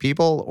around other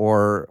people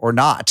or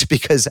not,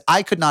 because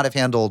I could not have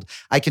handled,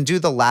 I can do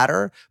the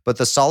latter, but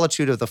the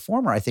solitude of the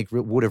former, I think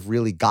would have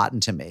really gotten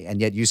to me.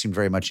 And yet you seem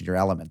very much in your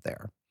element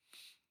there.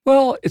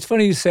 Well, it's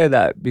funny you say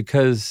that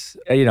because,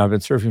 I've been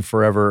surfing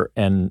forever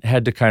and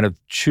had to kind of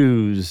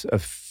choose a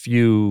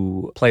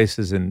few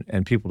places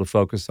and people to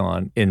focus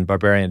on in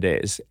Barbarian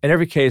Days. In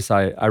every case,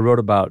 I wrote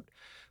about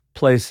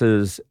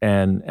places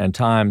and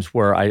times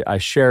where I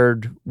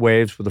shared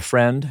waves with a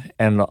friend,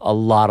 and a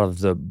lot of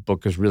the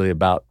book is really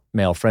about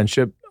male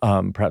friendship,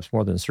 perhaps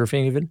more than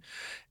surfing even.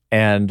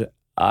 And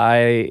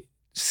I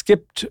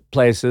skipped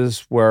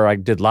places where I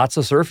did lots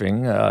of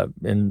surfing.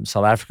 In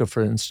South Africa,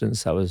 for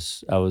instance, I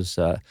was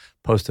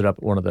posted up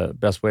at one of the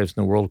best waves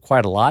in the world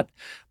quite a lot,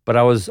 but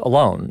I was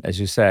alone, as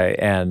you say,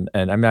 and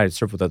I mean, I'd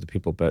surf with other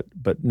people, but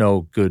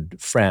no good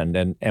friend.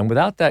 And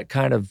without that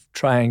kind of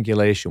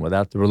triangulation,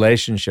 without the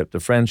relationship,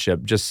 the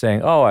friendship, just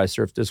saying, oh, I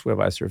surfed this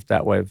wave, I surfed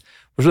that wave,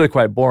 was really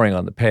quite boring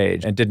on the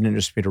page and didn't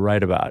interest me to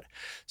write about.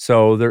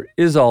 So there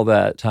is all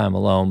that time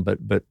alone, but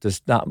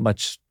there's not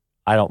much,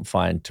 I don't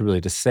find,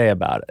 to say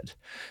about it.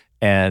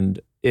 And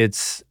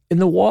it's in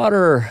the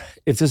water,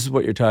 if this is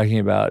what you're talking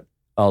about,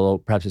 although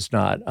perhaps it's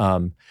not,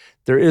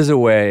 there is a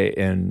way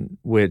in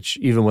which,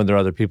 even when there are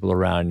other people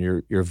around,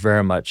 you're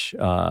very much,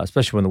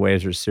 especially when the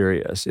waves are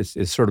serious,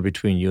 it's sort of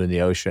between you and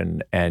the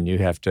ocean, and you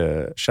have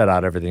to shut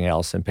out everything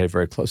else and pay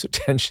very close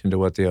attention to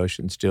what the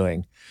ocean's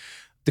doing.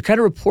 The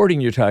kind of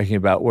reporting you're talking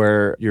about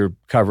where you're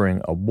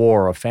covering a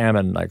war, a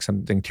famine, like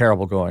something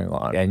terrible going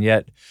on, and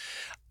yet,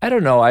 I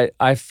don't know,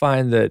 I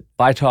find that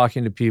by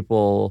talking to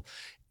people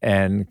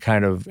and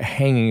kind of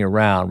hanging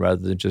around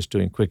rather than just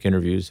doing quick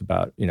interviews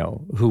about,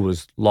 who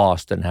was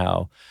lost and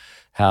how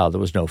there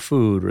was no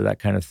food or that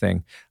kind of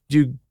thing,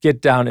 you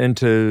get down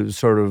into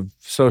sort of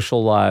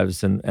social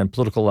lives and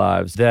political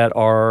lives that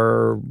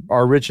are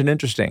rich and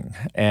interesting.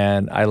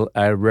 And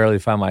I rarely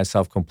find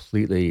myself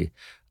completely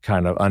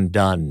kind of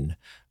undone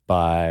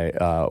by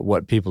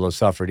what people have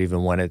suffered,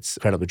 even when it's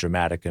incredibly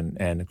dramatic and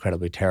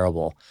incredibly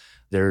terrible.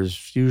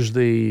 There's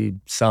usually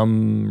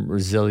some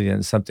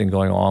resilience, something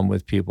going on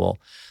with people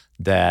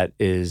that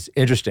is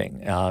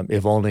interesting,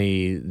 if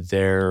only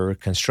their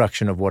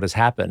construction of what has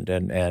happened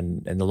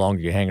and the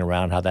longer you hang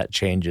around, how that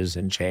changes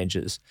and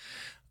changes.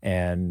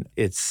 And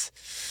it's,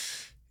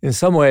 in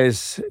some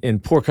ways, in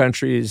poor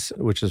countries,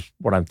 which is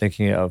what I'm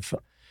thinking of,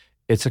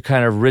 it's a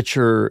kind of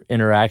richer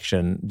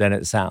interaction than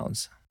it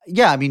sounds.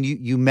 Yeah, I mean,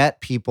 you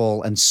met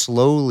people, and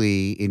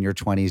slowly in your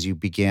 20s, you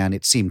began,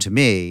 it seemed to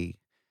me,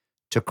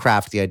 to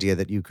craft the idea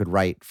that you could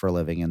write for a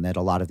living, and that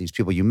a lot of these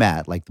people you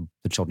met, like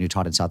the children you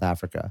taught in South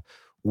Africa,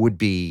 would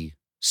be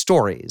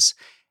stories.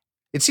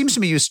 It seems to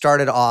me you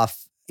started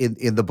off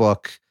in the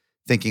book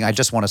thinking, I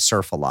just want to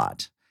surf a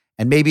lot.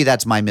 And maybe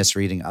that's my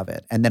misreading of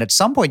it. And then at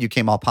some point you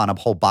came upon a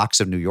whole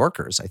box of New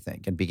Yorkers, I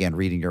think, and began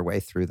reading your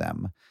way through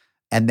them.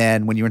 And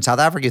then when you were in South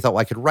Africa, you thought,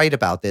 well, I could write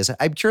about this.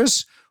 I'm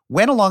curious,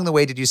 when along the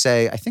way did you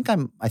say, I think I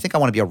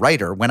want to be a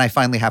writer. When I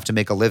finally have to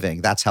make a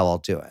living, that's how I'll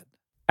do it?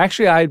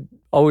 Actually, I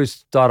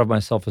always thought of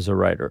myself as a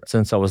writer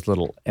since I was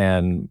little.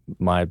 And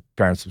my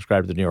parents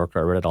subscribed to The New Yorker.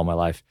 I read it all my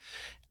life.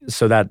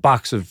 So that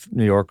box of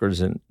New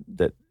Yorkers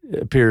that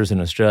appears in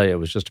Australia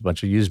was just a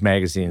bunch of used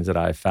magazines that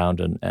I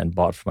found and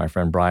bought for my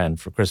friend Brian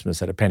for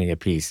Christmas at a penny a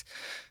piece.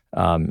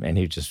 And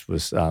he just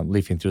was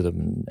leafing through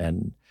them.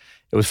 And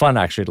it was fun,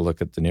 actually, to look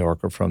at The New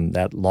Yorker from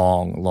that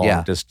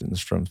long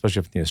distance,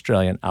 especially from the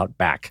Australian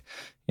outback,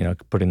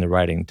 putting the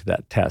writing to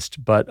that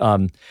test. But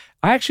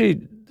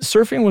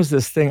surfing was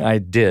this thing I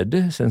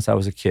did since I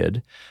was a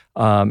kid,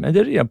 and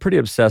did it pretty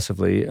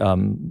obsessively,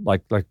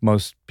 like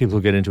most people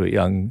who get into it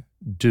young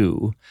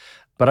do.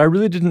 But I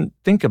really didn't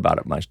think about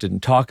it much,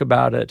 didn't talk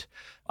about it.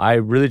 I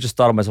really just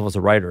thought of myself as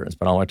a writer and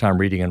spent all my time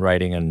reading and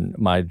writing, and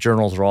my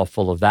journals are all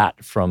full of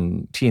that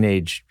from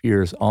teenage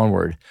years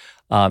onward,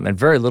 and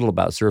very little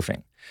about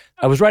surfing.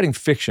 I was writing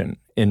fiction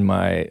in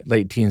my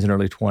late teens and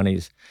early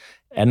 20s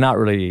and not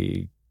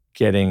really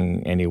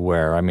getting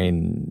anywhere. I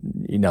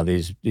mean,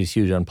 these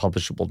huge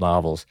unpublishable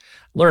novels.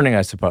 Learning,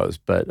 I suppose,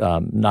 but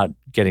not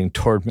getting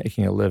toward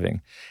making a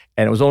living.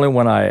 And it was only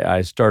when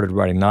I started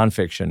writing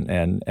nonfiction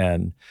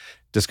and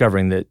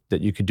discovering that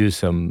you could do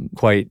some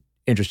quite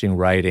interesting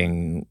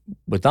writing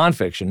with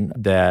nonfiction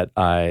that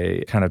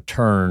I kind of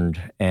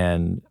turned.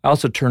 And I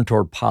also turned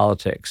toward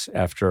politics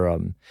after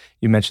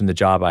you mentioned the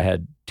job I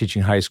had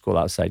teaching high school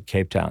outside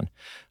Cape Town.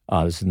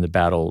 This is in the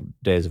bad old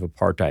days of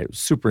apartheid. It was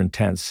super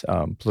intense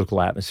political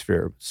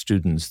atmosphere,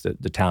 students,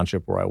 the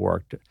township where I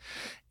worked.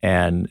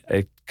 And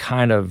it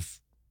kind of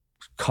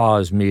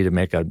caused me to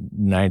make a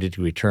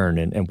 90-degree turn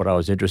in what I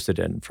was interested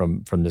in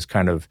from this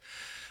kind of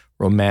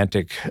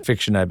romantic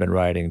fiction I've been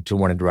writing to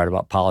wanting to write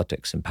about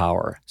politics and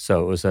power.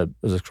 So it was a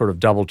sort of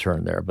double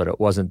turn there, but it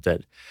wasn't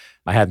that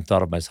I hadn't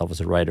thought of myself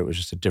as a writer. It was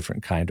just a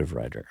different kind of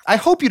writer. I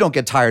hope you don't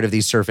get tired of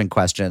these surfing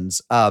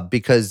questions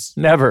because...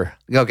 Never.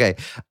 Okay.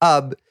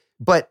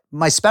 But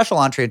my special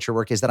entree into your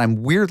work is that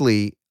I'm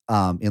weirdly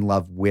in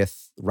love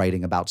with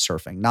writing about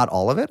surfing. Not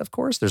all of it, of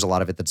course. There's a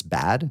lot of it that's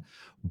bad,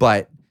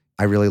 but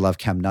I really love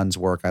Kem Nunn's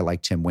work. I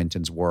like Tim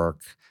Winton's work.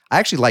 I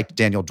actually liked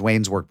Daniel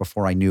Duane's work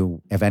before I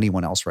knew of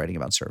anyone else writing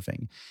about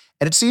surfing.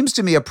 And it seems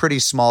to me a pretty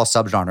small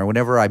subgenre.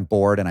 Whenever I'm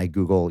bored and I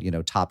Google,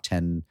 top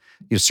 10,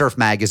 Surf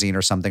Magazine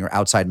or something, or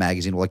Outside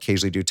Magazine will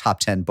occasionally do top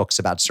 10 books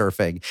about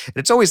surfing. And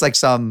it's always like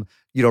some,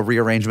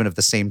 rearrangement of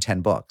the same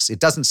 10 books. It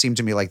doesn't seem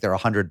to me like there are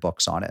 100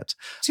 books on it.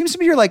 It seems to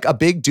me you're like a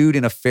big dude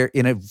in a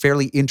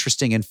fairly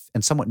interesting and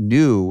somewhat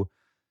new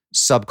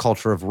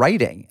subculture of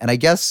writing. And I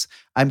guess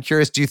I'm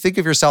curious, do you think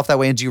of yourself that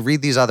way? And do you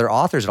read these other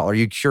authors at all? Are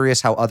you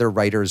curious how other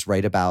writers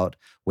write about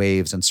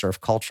waves and surf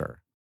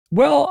culture?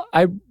 Well,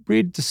 I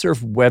read the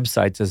surf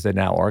websites as they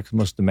now are, because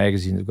most of the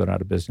magazines have gone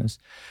out of business.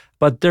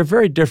 But they're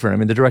very different. I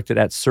mean, they're directed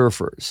at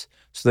surfers.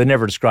 So they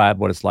never describe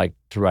what it's like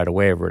to ride a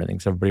wave or anything,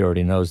 because everybody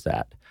already knows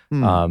that.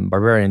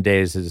 Barbarian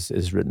Days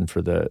is written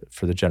for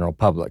the general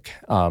public,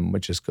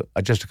 which is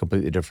just a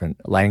completely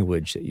different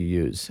language that you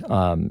use,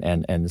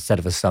 and a set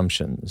of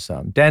assumptions.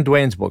 Dan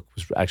Duane's book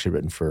was actually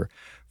written for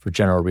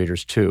general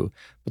readers too,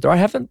 but there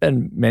haven't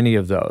been many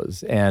of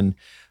those. And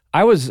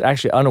I was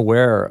actually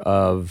unaware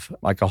of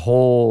like a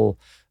whole,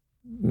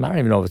 I don't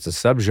even know if it's a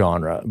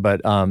subgenre,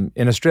 but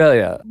in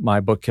Australia, my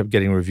book kept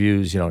getting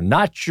reviews,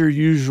 not your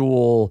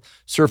usual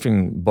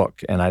surfing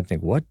book. And I'd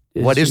think,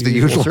 what is the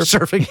usual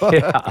surfing book?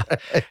 Yeah.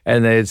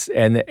 And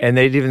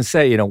they'd even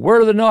say,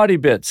 where are the naughty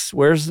bits?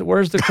 Where's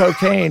the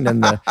cocaine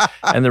and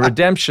the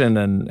redemption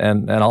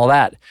and all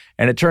that?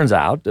 And it turns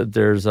out that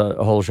there's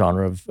a whole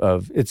genre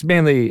of it's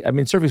mainly,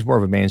 surfing is more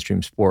of a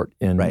mainstream sport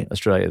in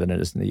Australia than it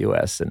is in the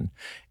US. And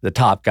the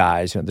top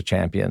guys, the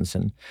champions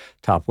and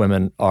top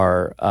women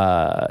are,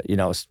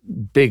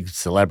 big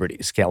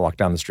celebrities, can't walk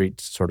down the street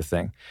sort of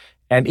thing.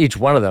 And each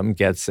one of them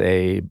gets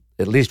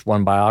at least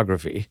one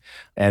biography,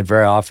 and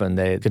very often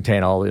they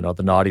contain all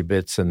the naughty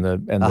bits and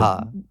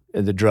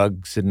the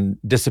drugs and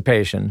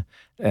dissipation,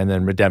 and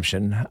then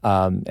redemption.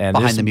 And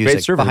behind the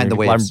music, behind the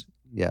waves.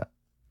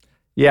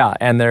 Yeah,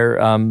 and they're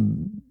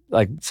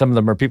like some of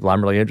them are people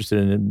I'm really interested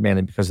in,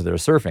 mainly because of their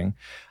surfing.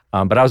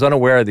 But I was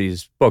unaware of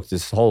these books,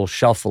 this whole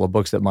shelf full of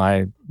books that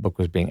my book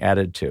was being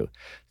added to,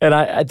 and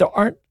there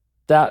aren't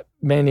that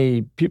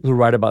many people who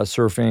write about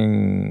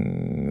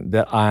surfing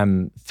that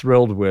I'm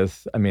thrilled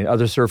with.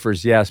 Other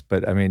surfers, yes,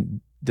 but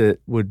that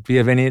would be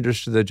of any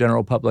interest to the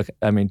general public.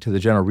 To the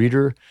general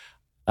reader,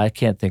 I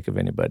can't think of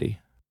anybody.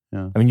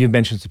 Yeah. You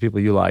mentioned some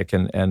people you like,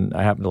 and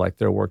I happen to like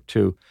their work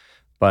too.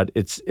 But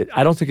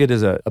I don't think it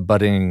is a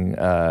budding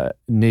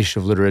niche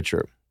of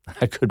literature.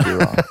 I could be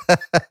wrong.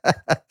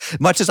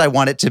 Much as I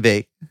want it to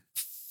be.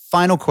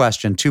 Final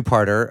question,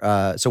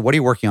 two-parter. So what are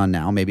you working on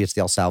now? Maybe it's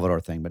the El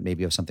Salvador thing, but maybe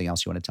you have something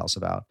else you want to tell us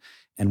about.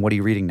 And what are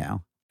you reading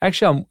now?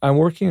 Actually, I'm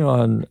working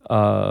on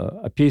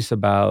a piece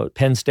about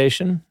Penn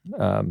Station,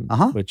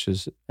 which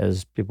is,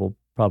 as people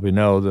probably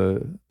know,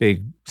 the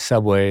big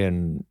subway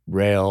and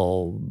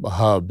rail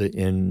hub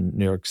in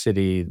New York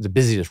City, the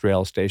busiest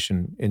rail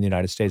station in the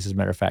United States, as a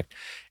matter of fact,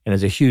 and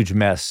is a huge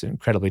mess,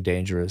 incredibly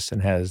dangerous,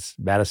 and has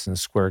Madison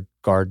Square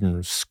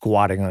Garden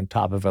squatting on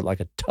top of it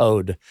like a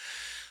toad.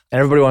 And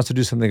everybody wants to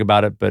do something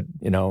about it, but,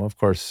 of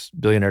course,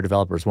 billionaire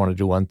developers want to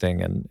do one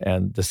thing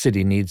and the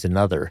city needs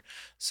another.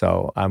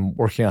 So I'm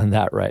working on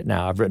that right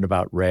now. I've written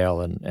about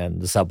rail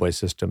and the subway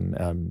system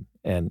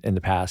and in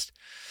the past.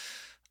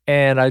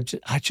 And I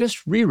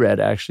just reread,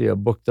 actually, a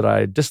book that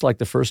I disliked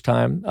the first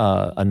time,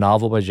 a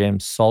novel by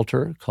James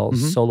Salter called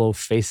Solo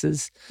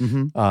Faces.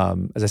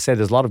 As I said,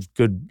 there's a lot of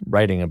good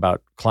writing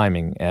about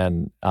climbing,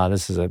 and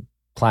this is a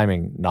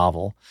climbing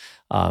novel,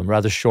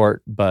 rather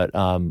short, but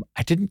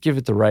I didn't give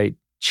it the right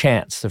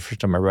chance the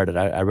first time I read it.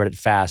 I read it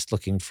fast,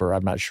 looking for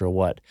I'm not sure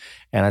what,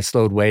 and I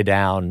slowed way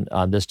down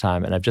this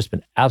time, and I've just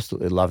been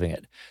absolutely loving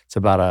it. It's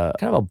about a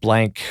kind of a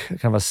blank,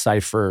 kind of a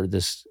cipher,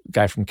 this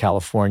guy from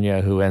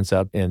California who ends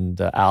up in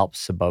the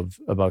Alps above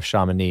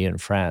Chamonix in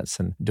France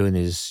and doing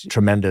these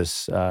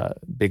tremendous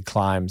big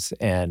climbs,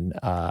 and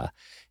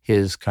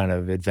his kind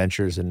of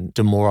adventures in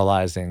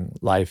demoralizing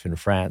life in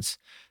France.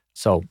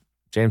 So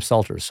James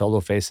Salter, Solo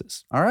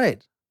Faces. All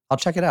right. I'll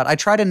check it out. I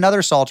tried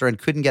another Salter and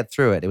couldn't get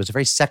through it. It was a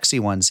very sexy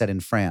one set in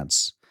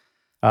France.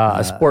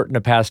 A sport and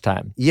a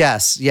pastime.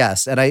 Yes.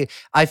 And I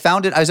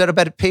found it. I was at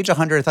about page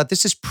 100. I thought,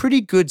 this is pretty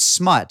good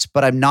smut,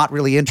 but I'm not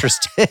really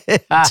interested.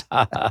 But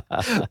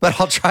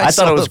I'll try. I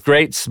thought it was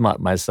great smut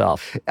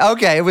myself.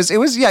 Okay. It was.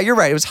 Yeah, you're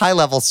right. It was high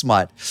level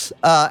smut.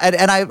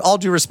 And I all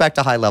due respect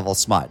to high level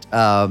smut.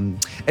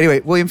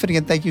 Anyway, William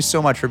Finnegan, thank you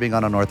so much for being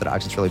on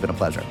Unorthodox. It's really been a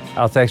pleasure.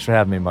 Oh, thanks for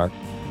having me, Mark.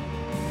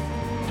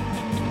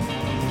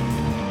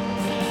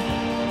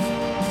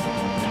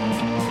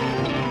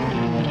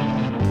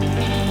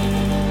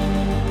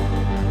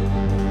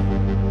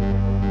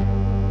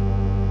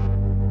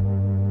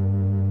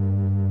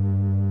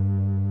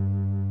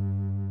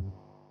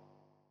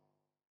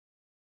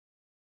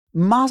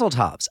 Mazel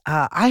tovs.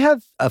 I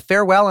have a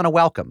farewell and a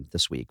welcome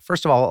this week.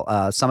 First of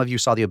all, some of you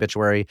saw the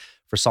obituary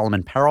for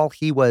Solomon Perel.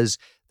 He was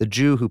the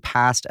Jew who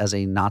passed as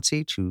a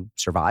Nazi to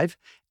survive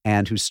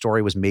and whose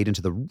story was made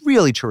into the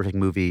really terrific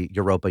movie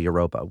Europa,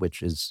 Europa,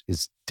 which is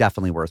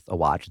definitely worth a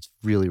watch. It's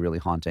really, really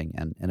haunting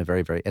and a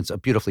very, very, it's a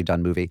beautifully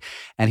done movie.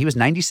 And he was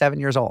 97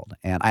 years old.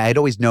 And I had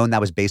always known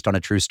that was based on a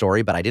true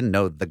story, but I didn't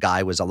know the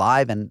guy was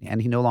alive,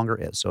 and he no longer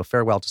is. So a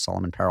farewell to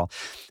Solomon Perel.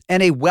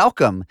 And a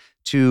welcome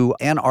to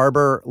Ann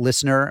Arbor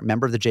listener,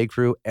 member of the J.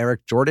 Crew,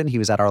 Eric Jordan. He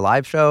was at our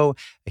live show.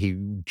 He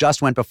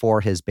just went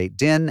before his Beit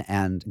Din,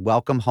 and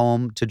welcome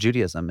home to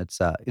Judaism. It's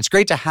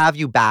great to have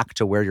you back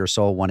to where your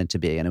soul wanted to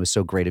be, and it was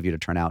so great of you to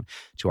turn out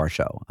to our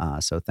show.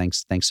 So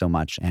thanks so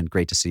much, and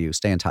great to see you.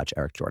 Stay in touch,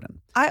 Eric Jordan.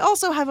 I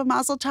also have a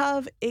mazel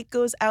tov. It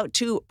goes out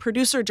to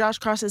producer Josh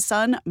Cross's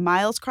son,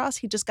 Miles Cross.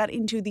 He just got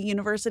into the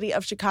University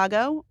of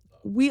Chicago.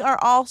 We are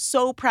all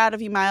so proud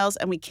of you, Miles,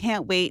 and we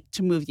can't wait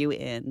to move you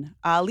in.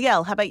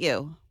 Liel, how about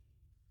you?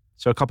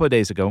 So a couple of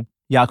days ago,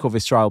 Yaakov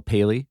Israel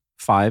Paley,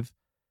 5,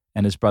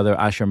 and his brother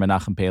Asher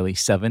Menachem Paley,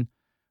 7,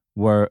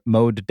 were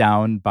mowed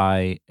down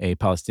by a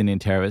Palestinian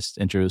terrorist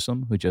in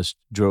Jerusalem who just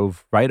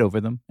drove right over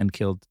them and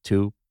killed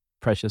 2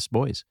 precious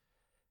boys.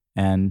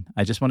 And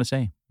I just want to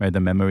say, may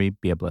the memory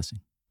be a blessing.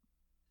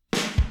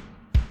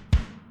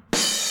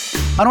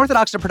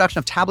 Unorthodox is a production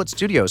of Tablet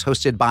Studios,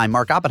 hosted by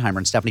Mark Oppenheimer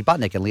and Stephanie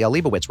Butnick and Liel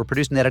Leibovitz. We're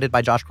produced and edited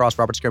by Josh Cross,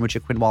 Robert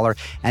Scaramucci, Quinn Waller,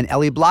 and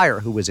Ellie Blyer,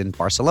 who was in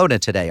Barcelona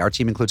today. Our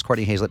team includes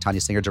Courtney Hazlett,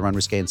 Tanya Singer, Daron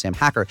Ruskay, and Sam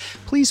Hacker.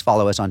 Please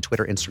follow us on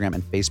Twitter, Instagram,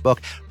 and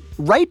Facebook.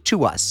 Write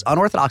to us,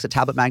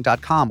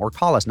 unorthodox@tabletmag.com, or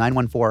call us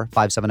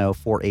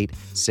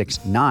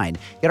 914-570-4869.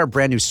 Get our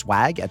brand new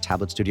swag at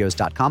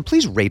tabletstudios.com.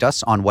 Please rate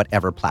us on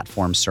whatever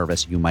platform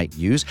service you might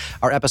use.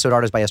 Our episode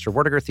art is by Esther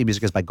Werdiger. Theme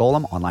music is by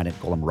Golem, online at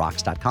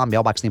golemrocks.com.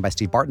 Mailbox name by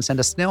Steve Barton. Send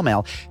us snail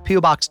mail. P.O.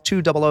 Box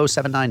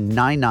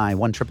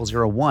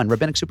 2007999-10001.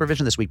 Rabbinic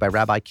supervision this week by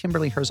Rabbi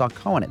Kimberly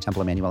Herzog-Cohen at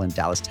Temple Emmanuel in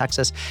Dallas,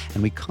 Texas.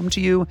 And we come to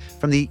you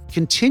from the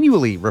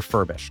continually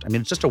refurbished,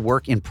 it's just a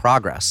work in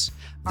progress.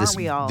 Aren't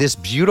we all? This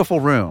beautiful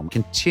room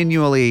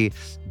continually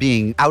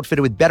being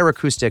outfitted with better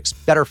acoustics,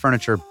 better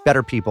furniture,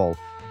 better people.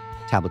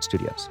 Tablet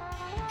Studios.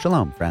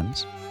 Shalom,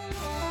 friends.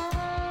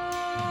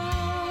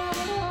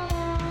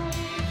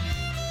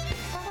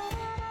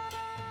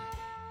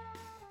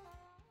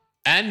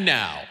 And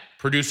now,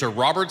 producer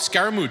Robert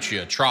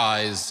Scaramuccia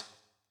tries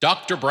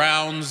Dr.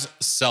 Brown's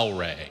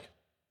Celery.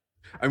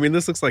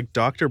 This looks like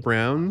Dr.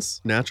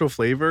 Brown's natural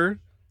flavor.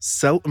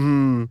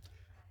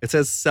 It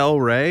says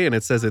celery, and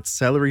it says it's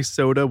celery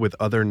soda with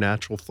other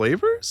natural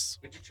flavors.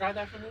 Would you try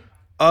that for me?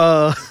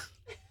 I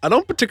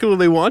don't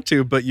particularly want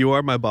to, but you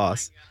are my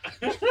boss.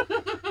 You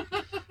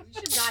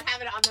should not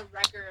have it on the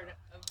record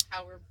of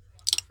how we're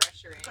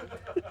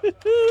pressuring.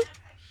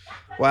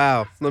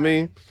 Wow. Let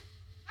me.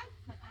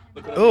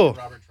 Look what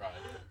Robert tried.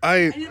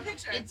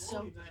 It's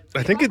so good.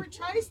 I think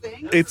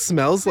it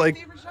smells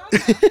like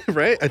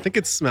right. I think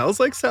it smells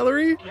like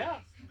celery. Yeah.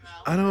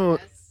 I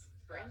don't.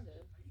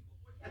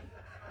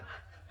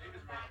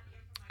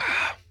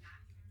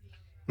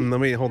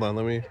 Hold on.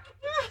 Let me.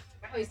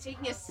 Oh, he's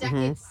taking a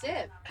second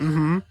sip.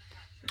 Mm-hmm.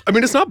 I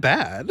mean, it's not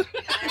bad.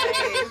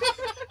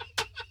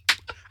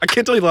 I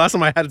can't tell you the last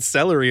time I had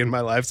celery in my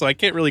life, so I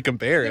can't really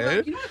compare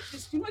it. You know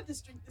what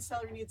this drink, the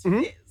celery needs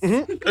Mhm, fizz.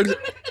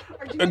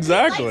 mhm.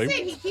 Exactly.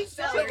 He keeps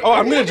celery. Oh,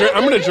 I'm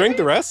gonna drink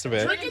the rest of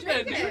it. Drink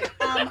it, dude.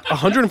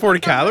 140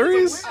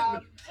 calories?